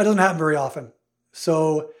 That doesn't happen very often.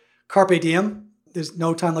 So carpe diem, there's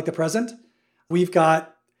no time like the present. We've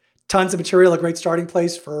got tons of material. A great starting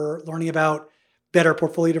place for learning about better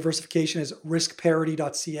portfolio diversification is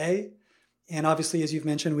riskparity.ca. And obviously, as you've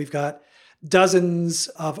mentioned, we've got dozens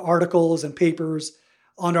of articles and papers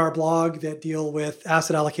on our blog that deal with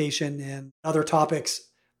asset allocation and other topics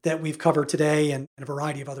that we've covered today, and a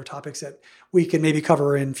variety of other topics that we can maybe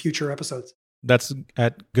cover in future episodes. That's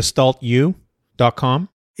at gestaltu.com?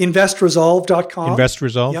 Investresolve.com.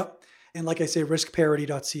 Investresolve? Yep. And like I say,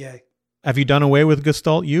 riskparity.ca. Have you done away with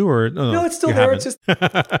Gestalt U, or no? It's still there. It's just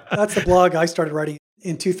that's the blog I started writing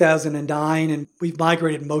in 2009, and we've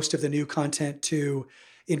migrated most of the new content to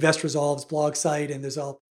InvestResolve's blog site, and there's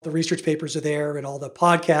all the research papers are there, and all the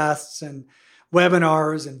podcasts and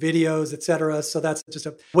webinars and videos, et cetera. So that's just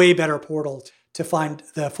a way better portal to find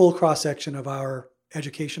the full cross section of our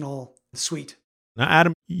educational suite. Now,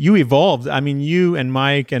 Adam, you evolved. I mean, you and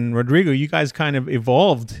Mike and Rodrigo, you guys kind of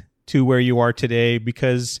evolved to where you are today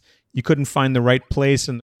because you couldn't find the right place,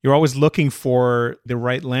 and you're always looking for the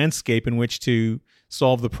right landscape in which to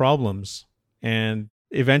solve the problems. And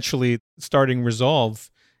eventually, starting Resolve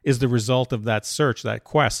is the result of that search, that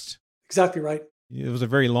quest. Exactly right. It was a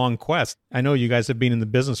very long quest. I know you guys have been in the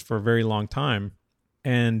business for a very long time.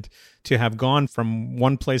 And to have gone from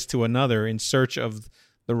one place to another in search of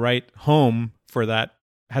the right home for that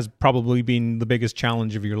has probably been the biggest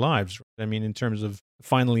challenge of your lives. I mean, in terms of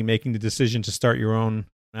finally making the decision to start your own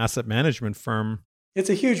asset management firm. It's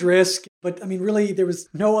a huge risk, but I mean, really, there was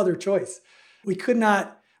no other choice. We could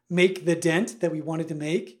not make the dent that we wanted to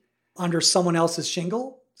make under someone else's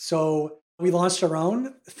shingle. So we launched our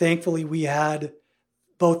own. Thankfully, we had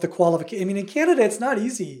both the qualification. I mean, in Canada, it's not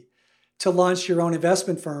easy to launch your own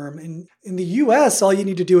investment firm. In the US, all you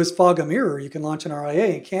need to do is fog a mirror. You can launch an RIA.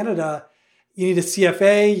 In Canada, you need a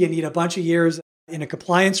CFA. You need a bunch of years in a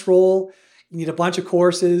compliance role. You need a bunch of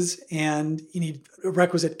courses, and you need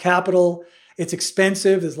requisite capital. It's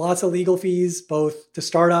expensive. There's lots of legal fees, both to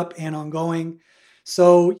start up and ongoing.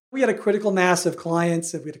 So we had a critical mass of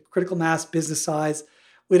clients. We had a critical mass business size.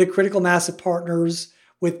 We had a critical mass of partners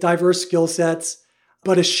with diverse skill sets,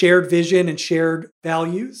 but a shared vision and shared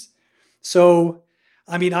values. So,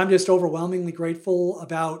 I mean, I'm just overwhelmingly grateful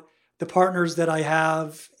about the partners that I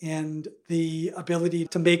have and the ability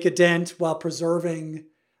to make a dent while preserving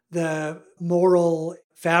the moral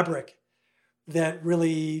fabric that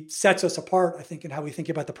really sets us apart, I think, in how we think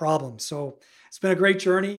about the problem. So it's been a great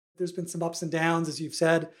journey. There's been some ups and downs, as you've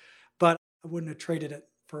said, but I wouldn't have traded it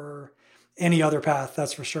for any other path,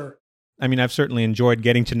 that's for sure. I mean, I've certainly enjoyed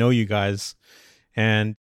getting to know you guys.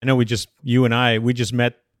 And I know we just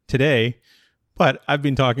met today, but I've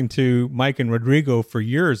been talking to Mike and Rodrigo for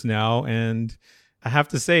years now. And I have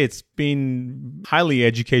to say, it's been highly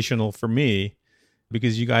educational for me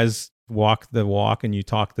because you guys walk the walk and you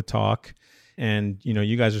talk the talk. And, you know,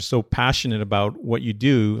 you guys are so passionate about what you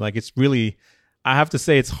do. Like, it's really, I have to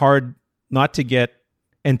say, it's hard not to get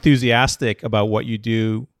enthusiastic about what you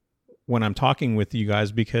do when I'm talking with you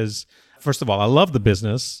guys, because first of all, I love the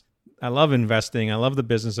business. I love investing. I love the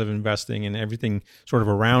business of investing and everything sort of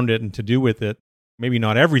around it and to do with it. Maybe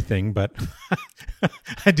not everything, but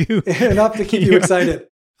I do. Enough to keep you excited.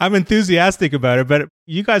 I'm enthusiastic about it, but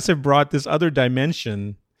you guys have brought this other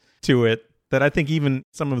dimension to it that I think even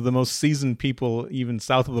some of the most seasoned people, even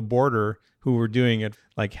south of the border, who were doing it,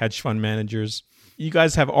 like hedge fund managers, you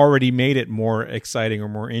guys have already made it more exciting or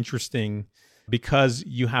more interesting because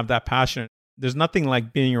you have that passion. There's nothing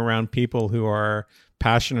like being around people who are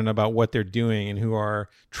passionate about what they're doing and who are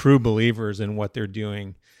true believers in what they're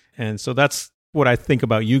doing. And so that's what I think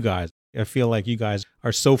about you guys. I feel like you guys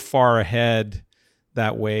are so far ahead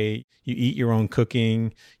that way. You eat your own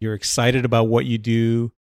cooking. You're excited about what you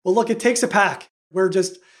do. Well, look, it takes a pack. We're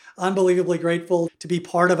just unbelievably grateful to be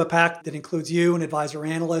part of a pack that includes you, an advisor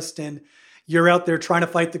analyst, and you're out there trying to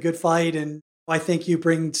fight the good fight. And I think you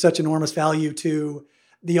bring such enormous value to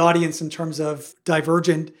the audience in terms of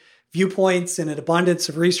divergent viewpoints and an abundance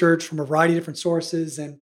of research from a variety of different sources,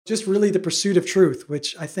 and just really the pursuit of truth,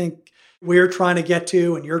 which I think we're trying to get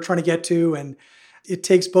to and you're trying to get to. And it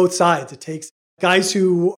takes both sides. It takes guys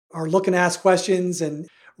who are looking to ask questions and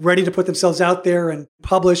ready to put themselves out there and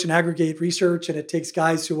publish and aggregate research. And it takes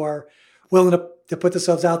guys who are willing to put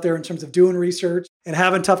themselves out there in terms of doing research and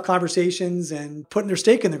having tough conversations and putting their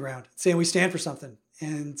stake in the ground, saying we stand for something.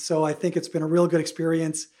 And so I think it's been a real good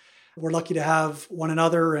experience. We're lucky to have one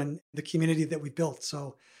another and the community that we built.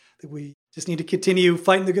 So we just need to continue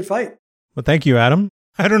fighting the good fight. Well, thank you, Adam.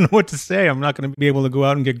 I don't know what to say. I'm not going to be able to go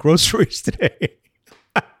out and get groceries today.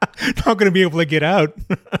 Not going to be able to get out.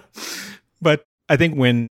 But I think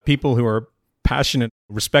when people who are passionate,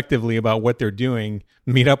 respectively, about what they're doing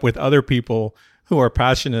meet up with other people who are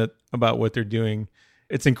passionate about what they're doing,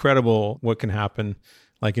 it's incredible what can happen.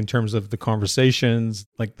 Like in terms of the conversations,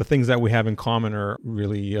 like the things that we have in common are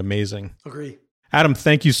really amazing. Agree. Adam,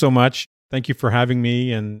 thank you so much. Thank you for having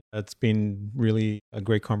me. And it's been really a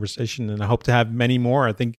great conversation. And I hope to have many more.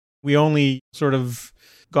 I think we only sort of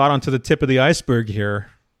got onto the tip of the iceberg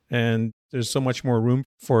here. And there's so much more room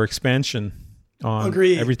for expansion on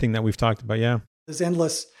everything that we've talked about. Yeah. There's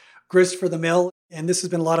endless grist for the mill. And this has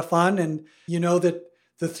been a lot of fun. And you know that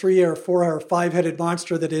the 3 or 4 or 5-headed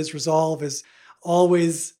monster that is Resolve is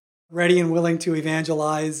always ready and willing to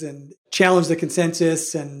evangelize and challenge the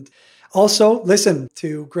consensus and also listen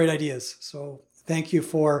to great ideas. So thank you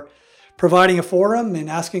for providing a forum and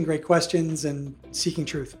asking great questions and seeking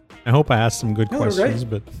truth. I hope I asked some good questions.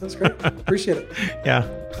 But that's great. Appreciate it. Yeah.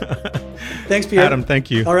 Thanks, Pierre. Adam, thank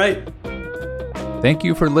you. All right. Thank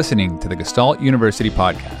you for listening to the Gestalt University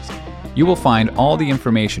podcast. You will find all the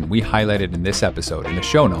information we highlighted in this episode in the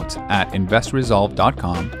show notes at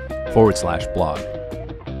investresolve.com/blog.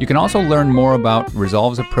 You can also learn more about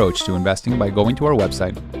Resolve's approach to investing by going to our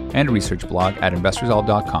website and research blog at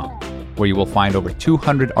investresolve.com, where you will find over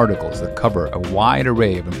 200 articles that cover a wide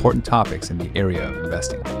array of important topics in the area of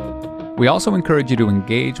investing. We also encourage you to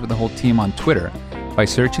engage with the whole team on Twitter by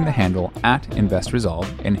searching the handle @InvestResolve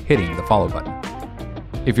and hitting the follow button.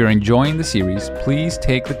 If you're enjoying the series, please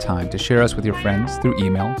take the time to share us with your friends through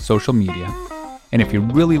email, social media. And if you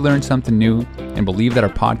really learned something new and believe that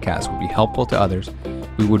our podcast would be helpful to others,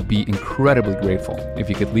 we would be incredibly grateful if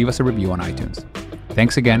you could leave us a review on iTunes.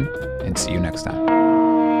 Thanks again, and see you next time.